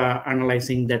of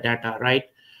analyzing the data, right?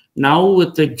 Now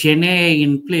with the Gen AI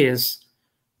in place,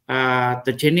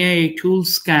 The GenAI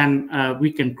tools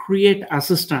we can create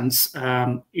assistants.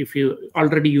 If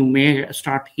you may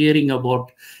start hearing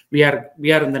about, we are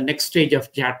in the next stage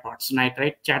of chatbots,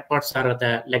 right? Chatbots are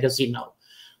the legacy now.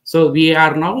 So we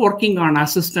are now working on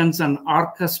assistants and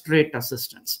orchestrate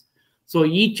assistants. So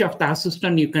each of the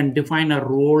assistant, you can define a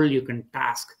role, you can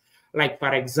task. Like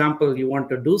for example, you want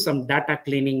to do some data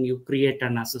cleaning, you create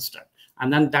an assistant.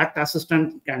 And then that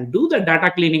assistant can do the data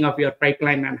cleaning of your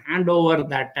pipeline and hand over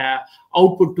that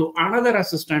output to another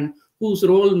assistant whose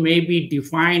role may be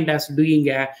defined as doing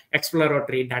a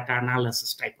exploratory data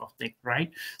analysis type of thing,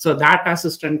 right? So that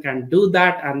assistant can do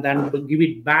that and then give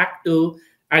it back to,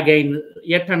 again,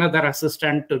 yet another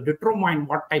assistant to determine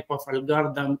what type of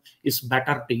algorithm is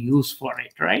better to use for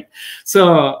it, right?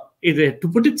 So to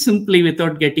put it simply,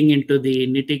 without getting into the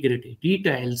nitty-gritty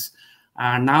details,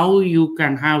 now you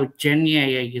can have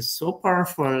GenAI is so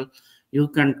powerful. You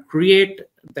can create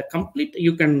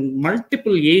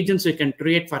multiple agents you can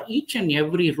create for each and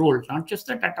every role, not just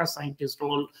the data scientist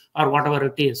role or whatever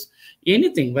it is.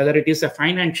 Anything, whether it is a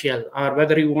financial or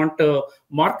whether you want a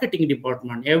marketing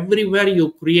department, everywhere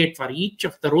you create for each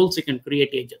of the roles, you can create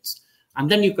agents.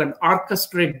 And then you can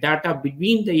orchestrate data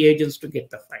between the agents to get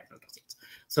the final results.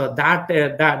 So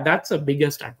that's the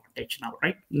biggest advantage now,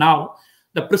 right? Now,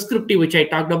 the prescriptive, which I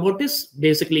talked about, is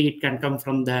basically it can come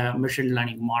from the machine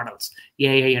learning models,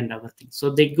 AI and everything. So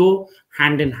they go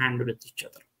hand in hand with each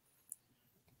other.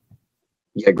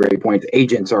 Yeah, great point.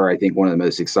 Agents are, I think, one of the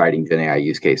most exciting Gen AI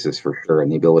use cases for sure,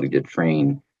 and the ability to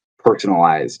train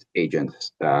personalized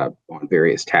agents on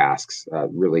various tasks.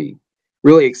 Really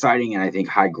exciting, and I think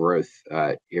high growth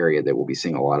area that we'll be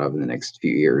seeing a lot of in the next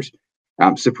few years.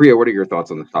 Supriya, what are your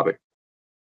thoughts on this topic?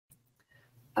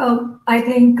 I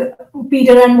think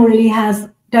Peter and Murali has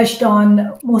touched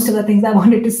on most of the things I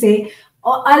wanted to say.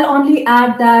 I'll only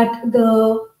add that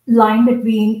the line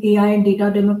between AI and data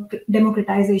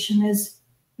democratization is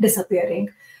disappearing.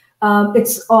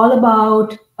 It's all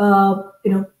about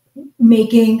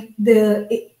making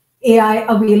the AI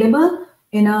available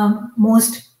in a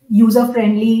most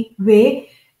user-friendly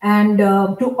way and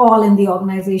to all in the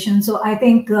organization. So I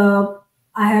think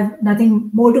I have nothing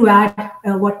more to add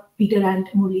what Peter and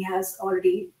Murali has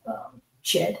already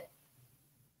shared.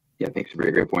 Yeah, thanks for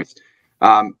very great points.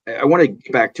 I want to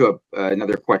get back to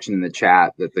another question in the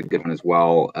chat that's a good one as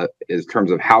well, in terms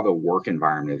of how the work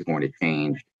environment is going to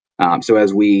change. So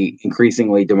as we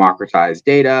increasingly democratize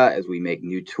data, as we make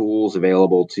new tools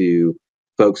available to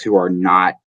folks who are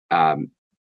not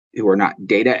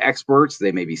data experts,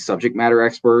 they may be subject matter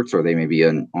experts, or they may be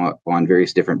on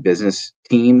various different business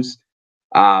teams.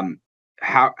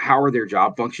 How are their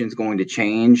job functions going to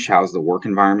change? How's the work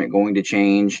environment going to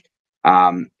change?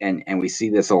 And we see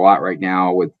this a lot right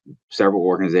now with several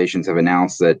organizations have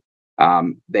announced that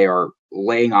they are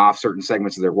laying off certain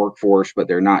segments of their workforce, but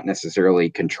they're not necessarily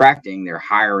contracting. They're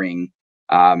hiring.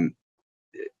 Like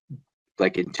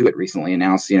Intuit recently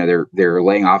announced, they're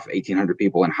laying off 1,800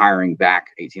 people and hiring back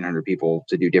 1,800 people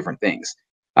to do different things.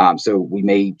 So we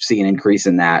may see an increase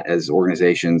in that as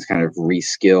organizations kind of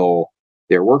reskill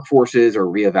their workforces or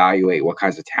reevaluate what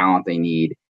kinds of talent they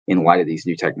need in light of these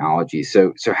new technologies.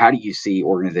 So how do you see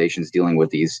organizations dealing with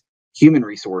these human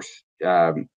resource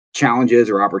challenges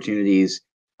or opportunities,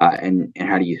 and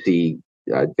how do you see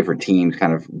different teams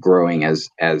kind of growing as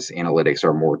analytics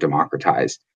are more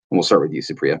democratized? And we'll start with you,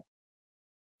 Supriya.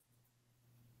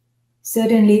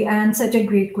 Certainly, and such a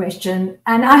great question.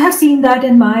 And I have seen that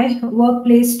in my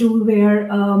workplace too,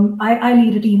 where I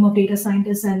lead a team of data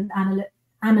scientists and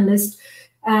analysts.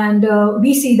 And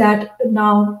we see that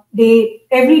now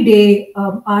every day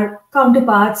our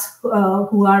counterparts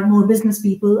who are more business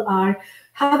people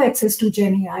have access to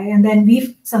Gen AI. And then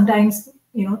we sometimes,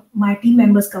 my team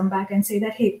members come back and say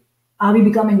that, hey, are we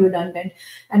becoming redundant?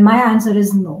 And my answer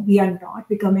is no, we are not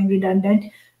becoming redundant.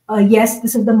 Yes,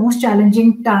 this is the most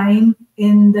challenging time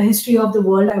in the history of the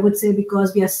world, I would say,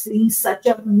 because we are seeing such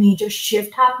a major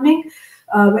shift happening.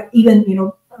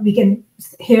 Even, we can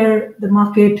hear the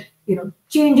market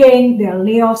changing, there are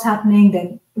layoffs happening,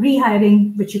 then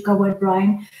rehiring, which you covered,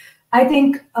 Brian. I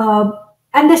think,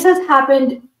 and this has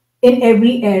happened in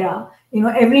every era.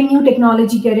 Every new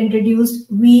technology get introduced,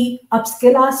 we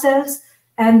upskill ourselves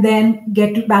and then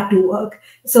get back to work.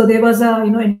 So there was a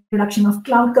introduction of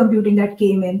cloud computing that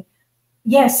came in.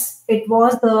 Yes, it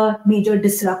was the major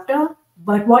disruptor,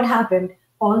 but what happened?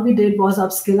 All we did was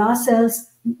upskill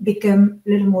ourselves, become a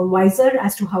little more wiser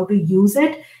as to how to use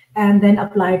it, and then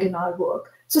apply it in our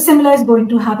work. So similar is going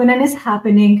to happen and is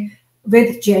happening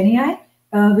with Gen AI,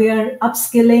 where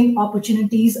upskilling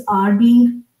opportunities are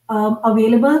being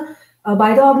available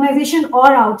by the organization or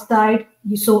outside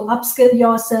you so upskill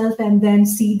yourself and then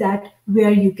see that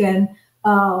where you can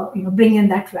bring in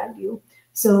that value.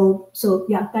 So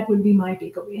yeah, that would be my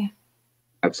takeaway.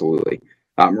 Absolutely.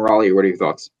 Murali, what are your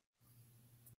thoughts?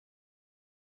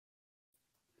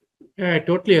 Yeah, I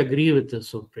totally agree with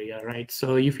this, Supriya, right?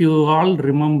 So if you all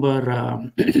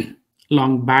remember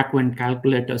long back when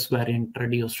calculators were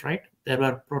introduced, right? There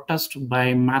were protests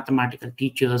by mathematical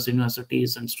teachers,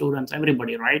 universities, and students,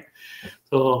 everybody, right?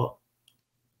 So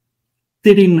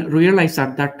they didn't realize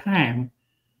at that time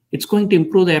it's going to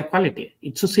improve their quality.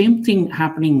 It's the same thing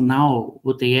happening now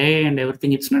with the AI and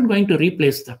everything. It's not going to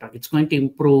replace that. It's going to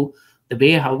improve the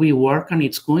way how we work, and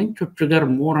it's going to trigger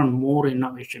more and more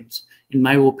innovations, in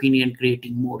my opinion,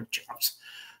 creating more jobs.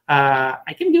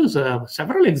 I can give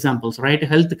several examples, right?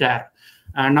 Healthcare.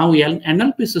 Now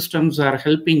NLP systems are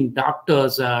helping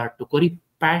doctors to query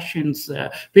patient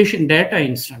data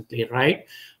instantly, right?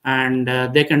 And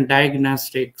they can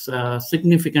diagnostics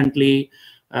significantly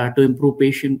to improve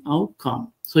patient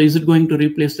outcome. So is it going to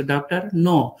replace the doctor?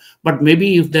 No. But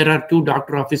maybe if there are two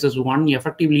doctor offices, one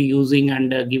effectively using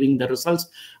and giving the results,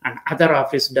 and other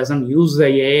office doesn't use the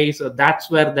AI, so that's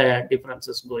where the difference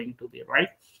is going to be, right?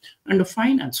 And the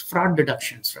finance, fraud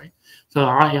deductions, right? So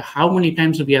how many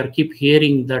times we are keep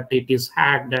hearing that it is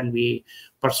hacked and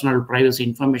personal privacy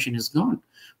information is gone.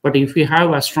 But if we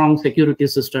have a strong security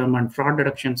system and fraud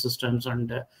deduction systems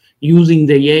and using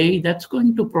the AI, that's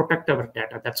going to protect our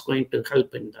data. That's going to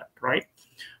help in that, right?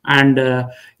 And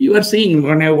you are seeing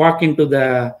when I walk into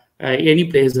the any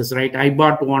places, right? I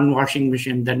bought one washing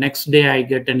machine. The next day I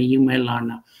get an email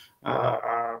on,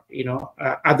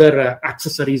 other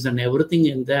accessories and everything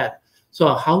in there.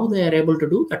 So how they are able to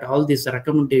do that? All these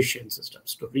recommendation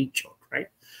systems to reach out, right?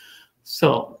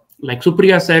 So like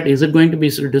Supriya said, is it going to be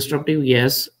disruptive?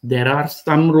 Yes, there are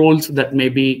some roles that may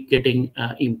be getting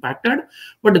impacted,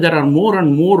 but there are more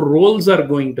and more roles are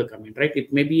going to come in, right?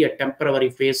 It may be a temporary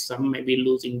phase, some may be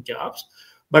losing jobs,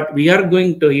 but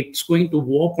it's going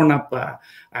to open up a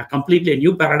completely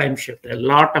new paradigm shift. A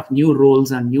lot of new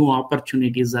roles and new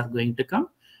opportunities are going to come,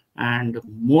 and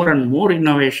more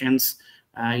innovations.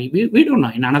 We don't know,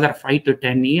 in another 5 to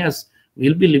 10 years,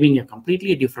 we'll be living a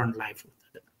completely different life.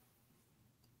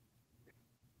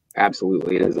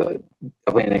 Absolutely, it is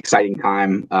definitely an exciting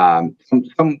time.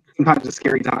 Sometimes a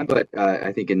scary time, but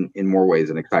I think in more ways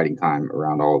an exciting time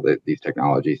around all these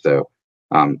technologies. So,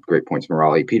 great points,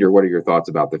 Murali. Peter, what are your thoughts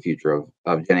about the future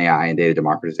of Gen AI and data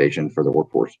democratization for the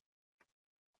workforce?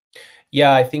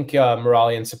 Yeah, I think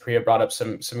Murali and Supriya brought up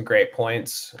some great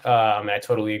points, and I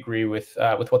totally agree with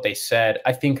what they said.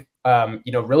 I think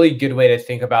really good way to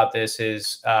think about this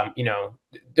is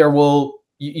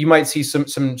you might see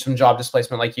some job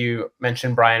displacement, like you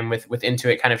mentioned, Brian, with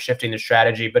Intuit kind of shifting the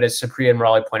strategy. But as Supriya and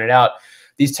Murali pointed out,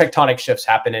 these tectonic shifts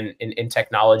happen in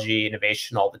technology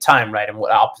innovation all the time, right? And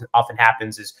what often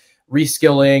happens is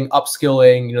reskilling,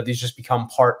 upskilling, these just become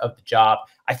part of the job.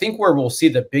 I think where we'll see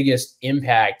the biggest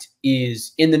impact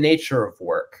is in the nature of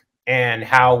work and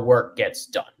how work gets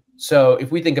done. So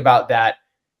if we think about that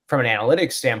from an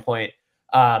analytics standpoint,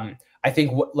 I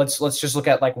think let's just look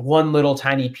at like one little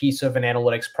tiny piece of an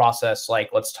analytics process.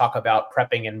 Like let's talk about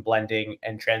prepping and blending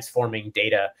and transforming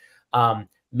data.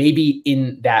 Maybe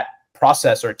in that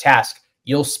process or task,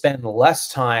 you'll spend less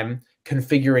time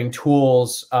configuring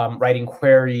tools, writing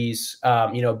queries,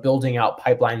 building out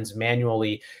pipelines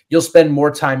manually. You'll spend more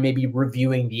time maybe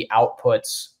reviewing the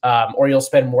outputs, or you'll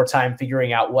spend more time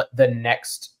figuring out what the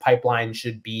next pipeline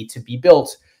should be to be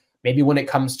built. Maybe when it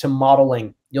comes to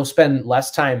modeling, you'll spend less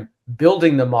time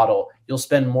building the model. You'll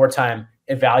spend more time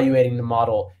evaluating the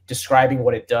model, describing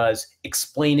what it does,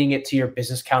 explaining it to your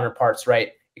business counterparts,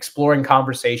 right? Exploring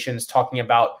conversations, talking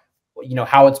about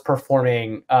how it's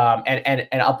performing,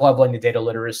 and up-leveling the data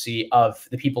literacy of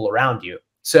the people around you.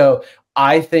 So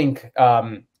I think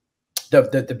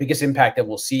the biggest impact that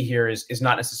we'll see here is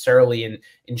not necessarily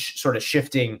in sort of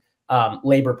shifting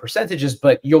labor percentages,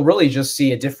 but you'll really just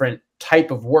see a different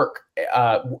type of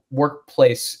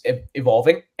workplace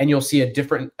evolving, and you'll see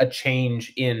a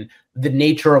change in the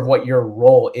nature of what your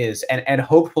role is, and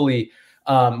hopefully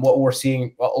what we're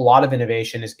seeing a lot of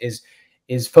innovation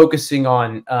is focusing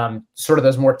on sort of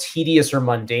those more tedious or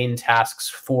mundane tasks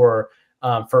for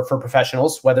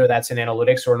professionals, whether that's in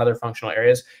analytics or in other functional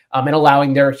areas, and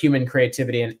allowing their human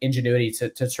creativity and ingenuity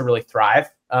to really thrive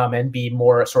and be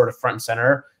more sort of front and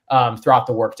center throughout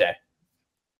the workday.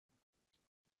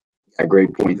 A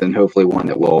great point, and hopefully one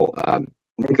that will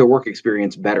make the work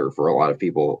experience better for a lot of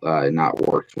people, not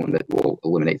worse, one that will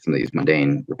eliminate some of these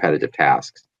mundane, repetitive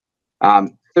tasks.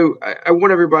 So I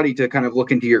want everybody to kind of look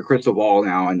into your crystal ball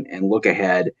now and look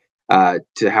ahead.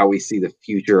 to how we see the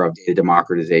future of data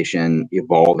democratization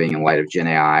evolving in light of Gen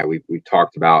AI. We've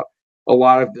talked about a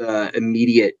lot of the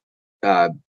immediate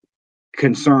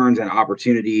concerns and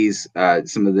opportunities,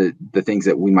 some of the things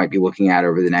that we might be looking at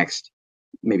over the next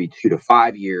maybe 2 to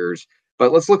 5 years.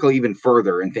 But let's look even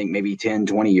further and think maybe 10,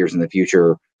 20 years in the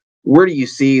future. Where do you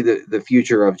see the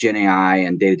future of Gen AI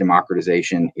and data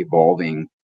democratization evolving?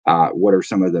 What are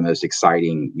some of the most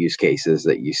exciting use cases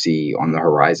that you see on the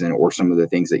horizon, or some of the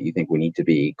things that you think we need to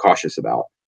be cautious about?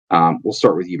 We'll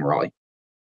start with you, Murali.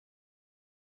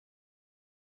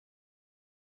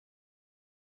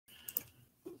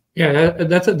 Yeah,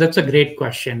 that's a great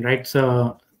question, right?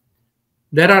 So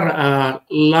there are a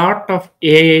lot of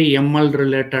AI ML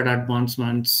related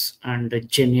advancements and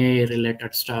Gen AI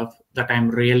related stuff that I'm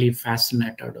really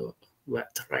fascinated with,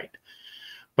 right?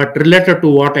 But related to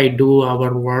what I do,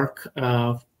 our work,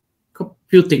 a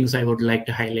few things I would like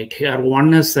to highlight here.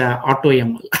 One is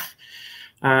AutoML.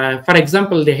 For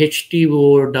example, the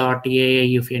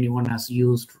HTO.ai, if anyone has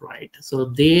used, right? So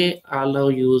they allow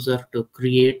user to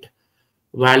create,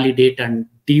 validate, and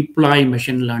deploy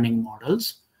machine learning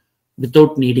models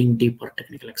without needing deeper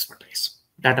technical expertise.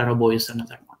 Data Robo is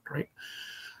another one, right?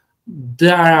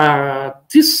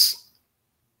 This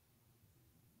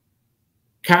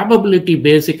capability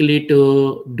basically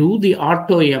to do the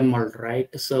AutoML, right?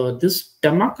 So this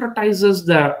democratizes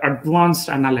the advanced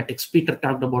analytics. Peter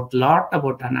talked about a lot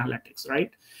about analytics,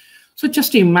 right? So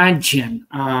just imagine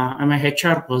I'm a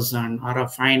HR person or a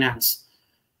finance.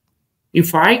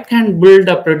 If I can build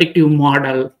a predictive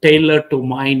model tailored to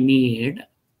my need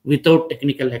without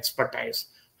technical expertise,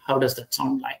 how does that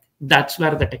sound like? That's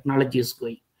where the technology is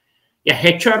going.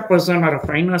 A HR person or a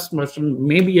finance person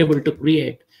may be able to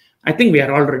create. I think we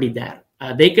are already there.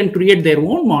 They can create their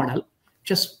own model,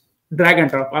 just drag and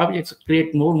drop objects,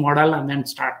 create more model, and then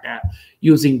start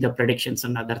using the predictions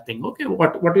and other thing. Okay,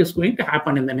 what is going to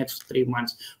happen in the next 3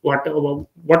 months? What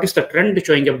is the trend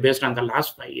showing up based on the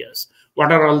last 5 years?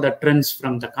 What are all the trends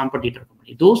from the competitor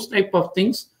company? Those type of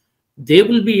things, they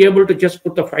will be able to just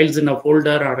put the files in a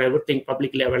folder or everything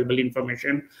publicly available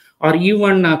information, or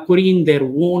even querying their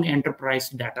own enterprise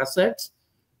data sets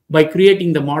by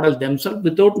creating the model themselves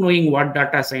without knowing what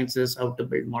data science is, how to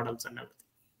build models and everything.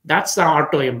 That's the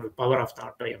AutoML, power of the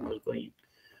AutoML going.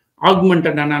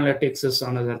 Augmented analytics is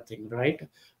another thing, right?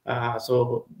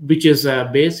 So which is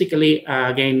basically,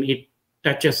 again, it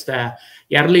touches the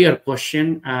earlier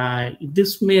question.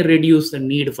 This may reduce the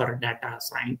need for a data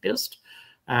scientist,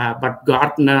 but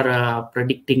Gartner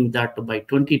predicting that by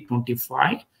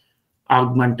 2025,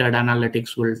 augmented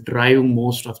analytics will drive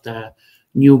most of the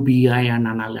new BI and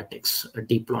analytics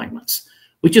deployments,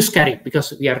 which is scary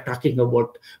because we are talking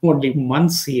about only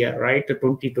months here, right?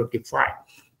 2025.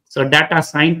 So data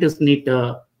scientists need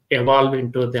to evolve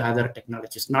into the other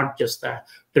technologies, not just the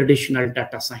traditional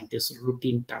data scientist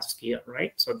routine task here,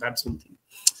 right? So that's something.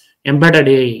 Embedded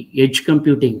AI, edge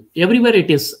computing, everywhere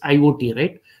it is IoT,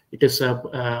 right? It is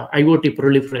IoT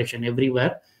proliferation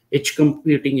everywhere. Edge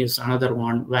computing is another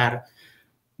one where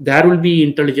there will be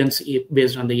intelligence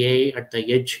based on the AI at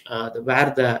the edge,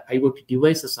 where the IoT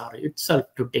devices are itself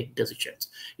to take decisions.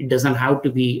 It doesn't have to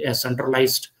be a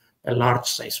centralized, a large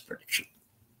size prediction.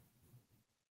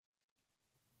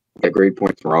 Yeah, great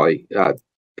points, Murali.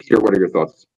 Peter, what are your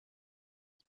thoughts?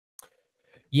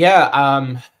 Yeah,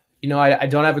 I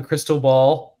don't have a crystal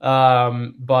ball,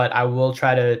 but I will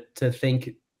try to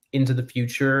think into the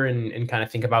future and kind of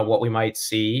think about what we might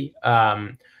see.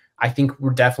 I think we're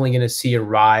definitely going to see a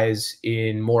rise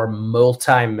in more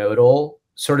multimodal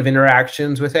sort of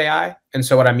interactions with AI. And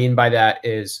so what I mean by that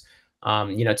is,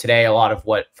 today a lot of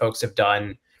what folks have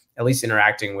done, at least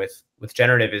interacting with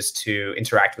generative, is to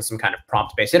interact with some kind of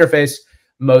prompt-based interface,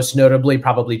 most notably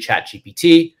probably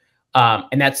ChatGPT,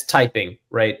 and that's typing,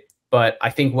 right? But I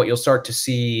think what you'll start to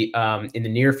see in the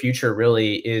near future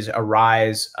really is a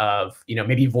rise of,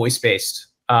 maybe voice-based.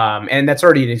 And that's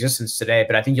already in existence today,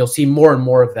 but I think you'll see more and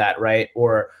more of that, right?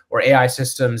 Or AI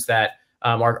systems that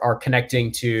are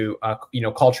connecting to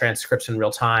call transcripts in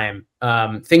real time,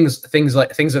 things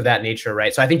of that nature,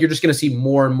 right? So I think you're just going to see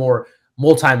more and more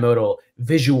multimodal,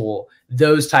 visual,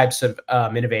 those types of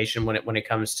innovation when it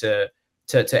comes to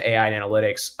AI and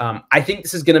analytics. I think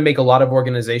this is going to make a lot of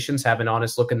organizations have an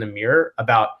honest look in the mirror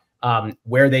about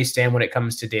where they stand when it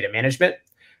comes to data management.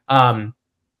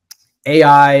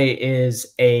 AI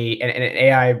is and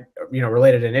AI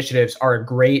related initiatives are a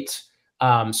great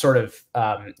sort of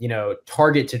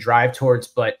target to drive towards,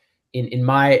 but in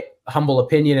my humble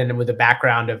opinion and with a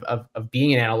background of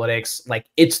being in analytics, like,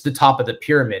 it's the top of the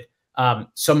pyramid.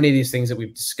 So many of these things that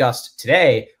we've discussed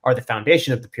today are the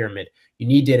foundation of the pyramid. You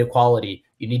need data quality,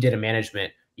 you need data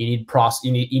management,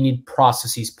 You need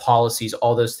processes, policies,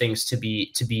 all those things to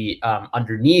be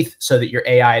underneath, so that your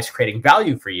AI is creating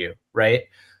value for you, right?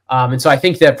 And so I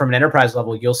think that from an enterprise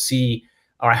level, you'll see,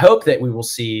 or I hope that we will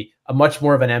see, a much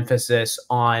more of an emphasis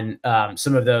on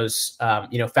some of those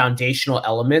foundational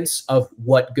elements of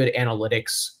what good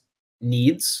analytics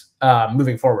needs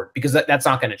moving forward, because that's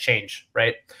not going to change,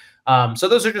 right? So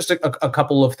those are just a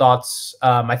couple of thoughts,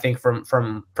 I think,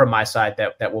 from my side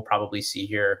that we'll probably see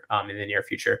here in the near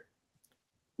future.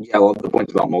 Yeah, I love the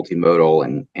points about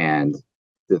multimodal and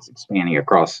this expanding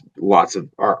across lots of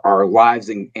our lives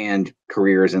and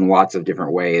careers in lots of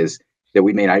different ways that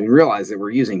we may not even realize that we're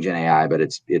using Gen AI, but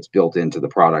it's built into the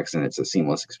products and it's a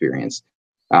seamless experience.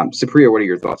 Supriya, what are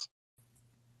your thoughts?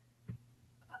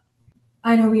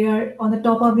 I know we are on the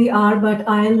top of the hour, but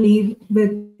I'll leave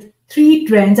with 3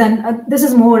 trends, and this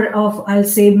is more of, I'll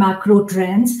say, macro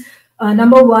trends.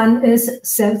 Number 1 is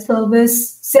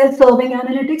self-serving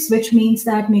analytics, which means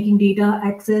that making data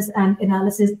access and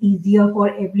analysis easier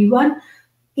for everyone,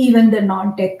 even the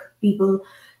non-tech people.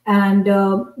 And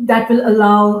that will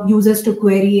allow users to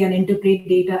query and interpret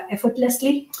data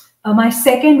effortlessly. My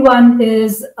second one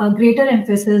is a greater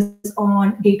emphasis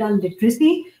on data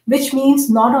literacy, which means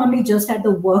not only just at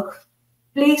the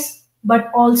workplace,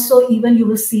 but also even you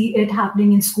will see it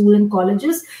happening in school and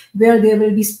colleges, where there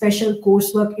will be special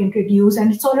coursework introduced,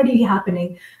 and it's already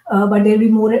happening, but there'll be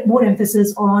more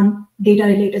emphasis on data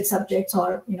related subjects,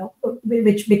 or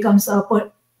which becomes a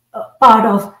part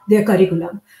of their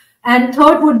curriculum. And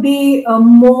third would be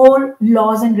more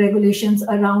laws and regulations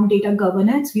around data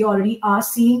governance. We already are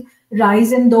seeing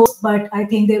rise in those, but I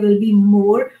think there will be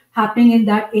more happening in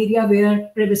that area,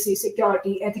 where privacy,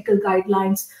 security, ethical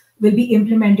guidelines will be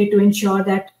implemented to ensure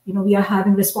that we are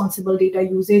having responsible data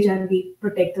usage and we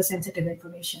protect the sensitive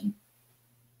information.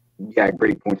 Yeah,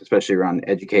 great points, especially around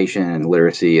education and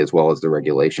literacy, as well as the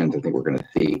regulations. I think we're going to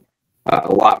see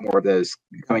a lot more of those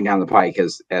coming down the pike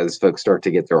as folks start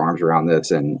to get their arms around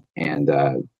this, and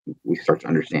we start to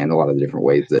understand a lot of the different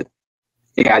ways that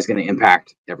AI is going to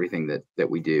impact everything that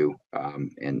we do,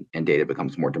 and data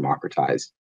becomes more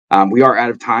democratized. We are out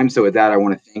of time, so with that, I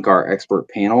want to thank our expert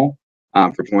panel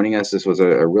for joining us. This was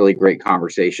a really great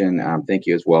conversation. Thank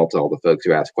you as well to all the folks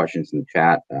who asked questions in the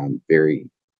chat. Very,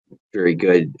 very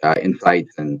good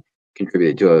insights and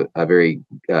contributed to a very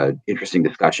interesting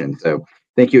discussion. So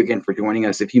thank you again for joining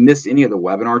us. If you missed any of the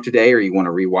webinar today, or you want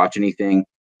to rewatch anything,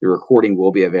 the recording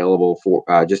will be available for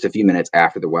just a few minutes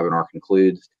after the webinar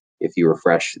concludes. If you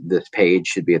refresh this page,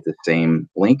 should be at the same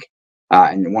link.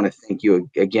 And I want to thank you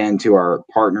again to our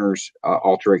partners,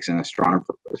 Alteryx and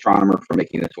Astronomer, for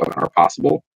making this webinar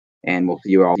possible. And we'll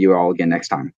see you all again next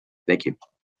time. Thank you.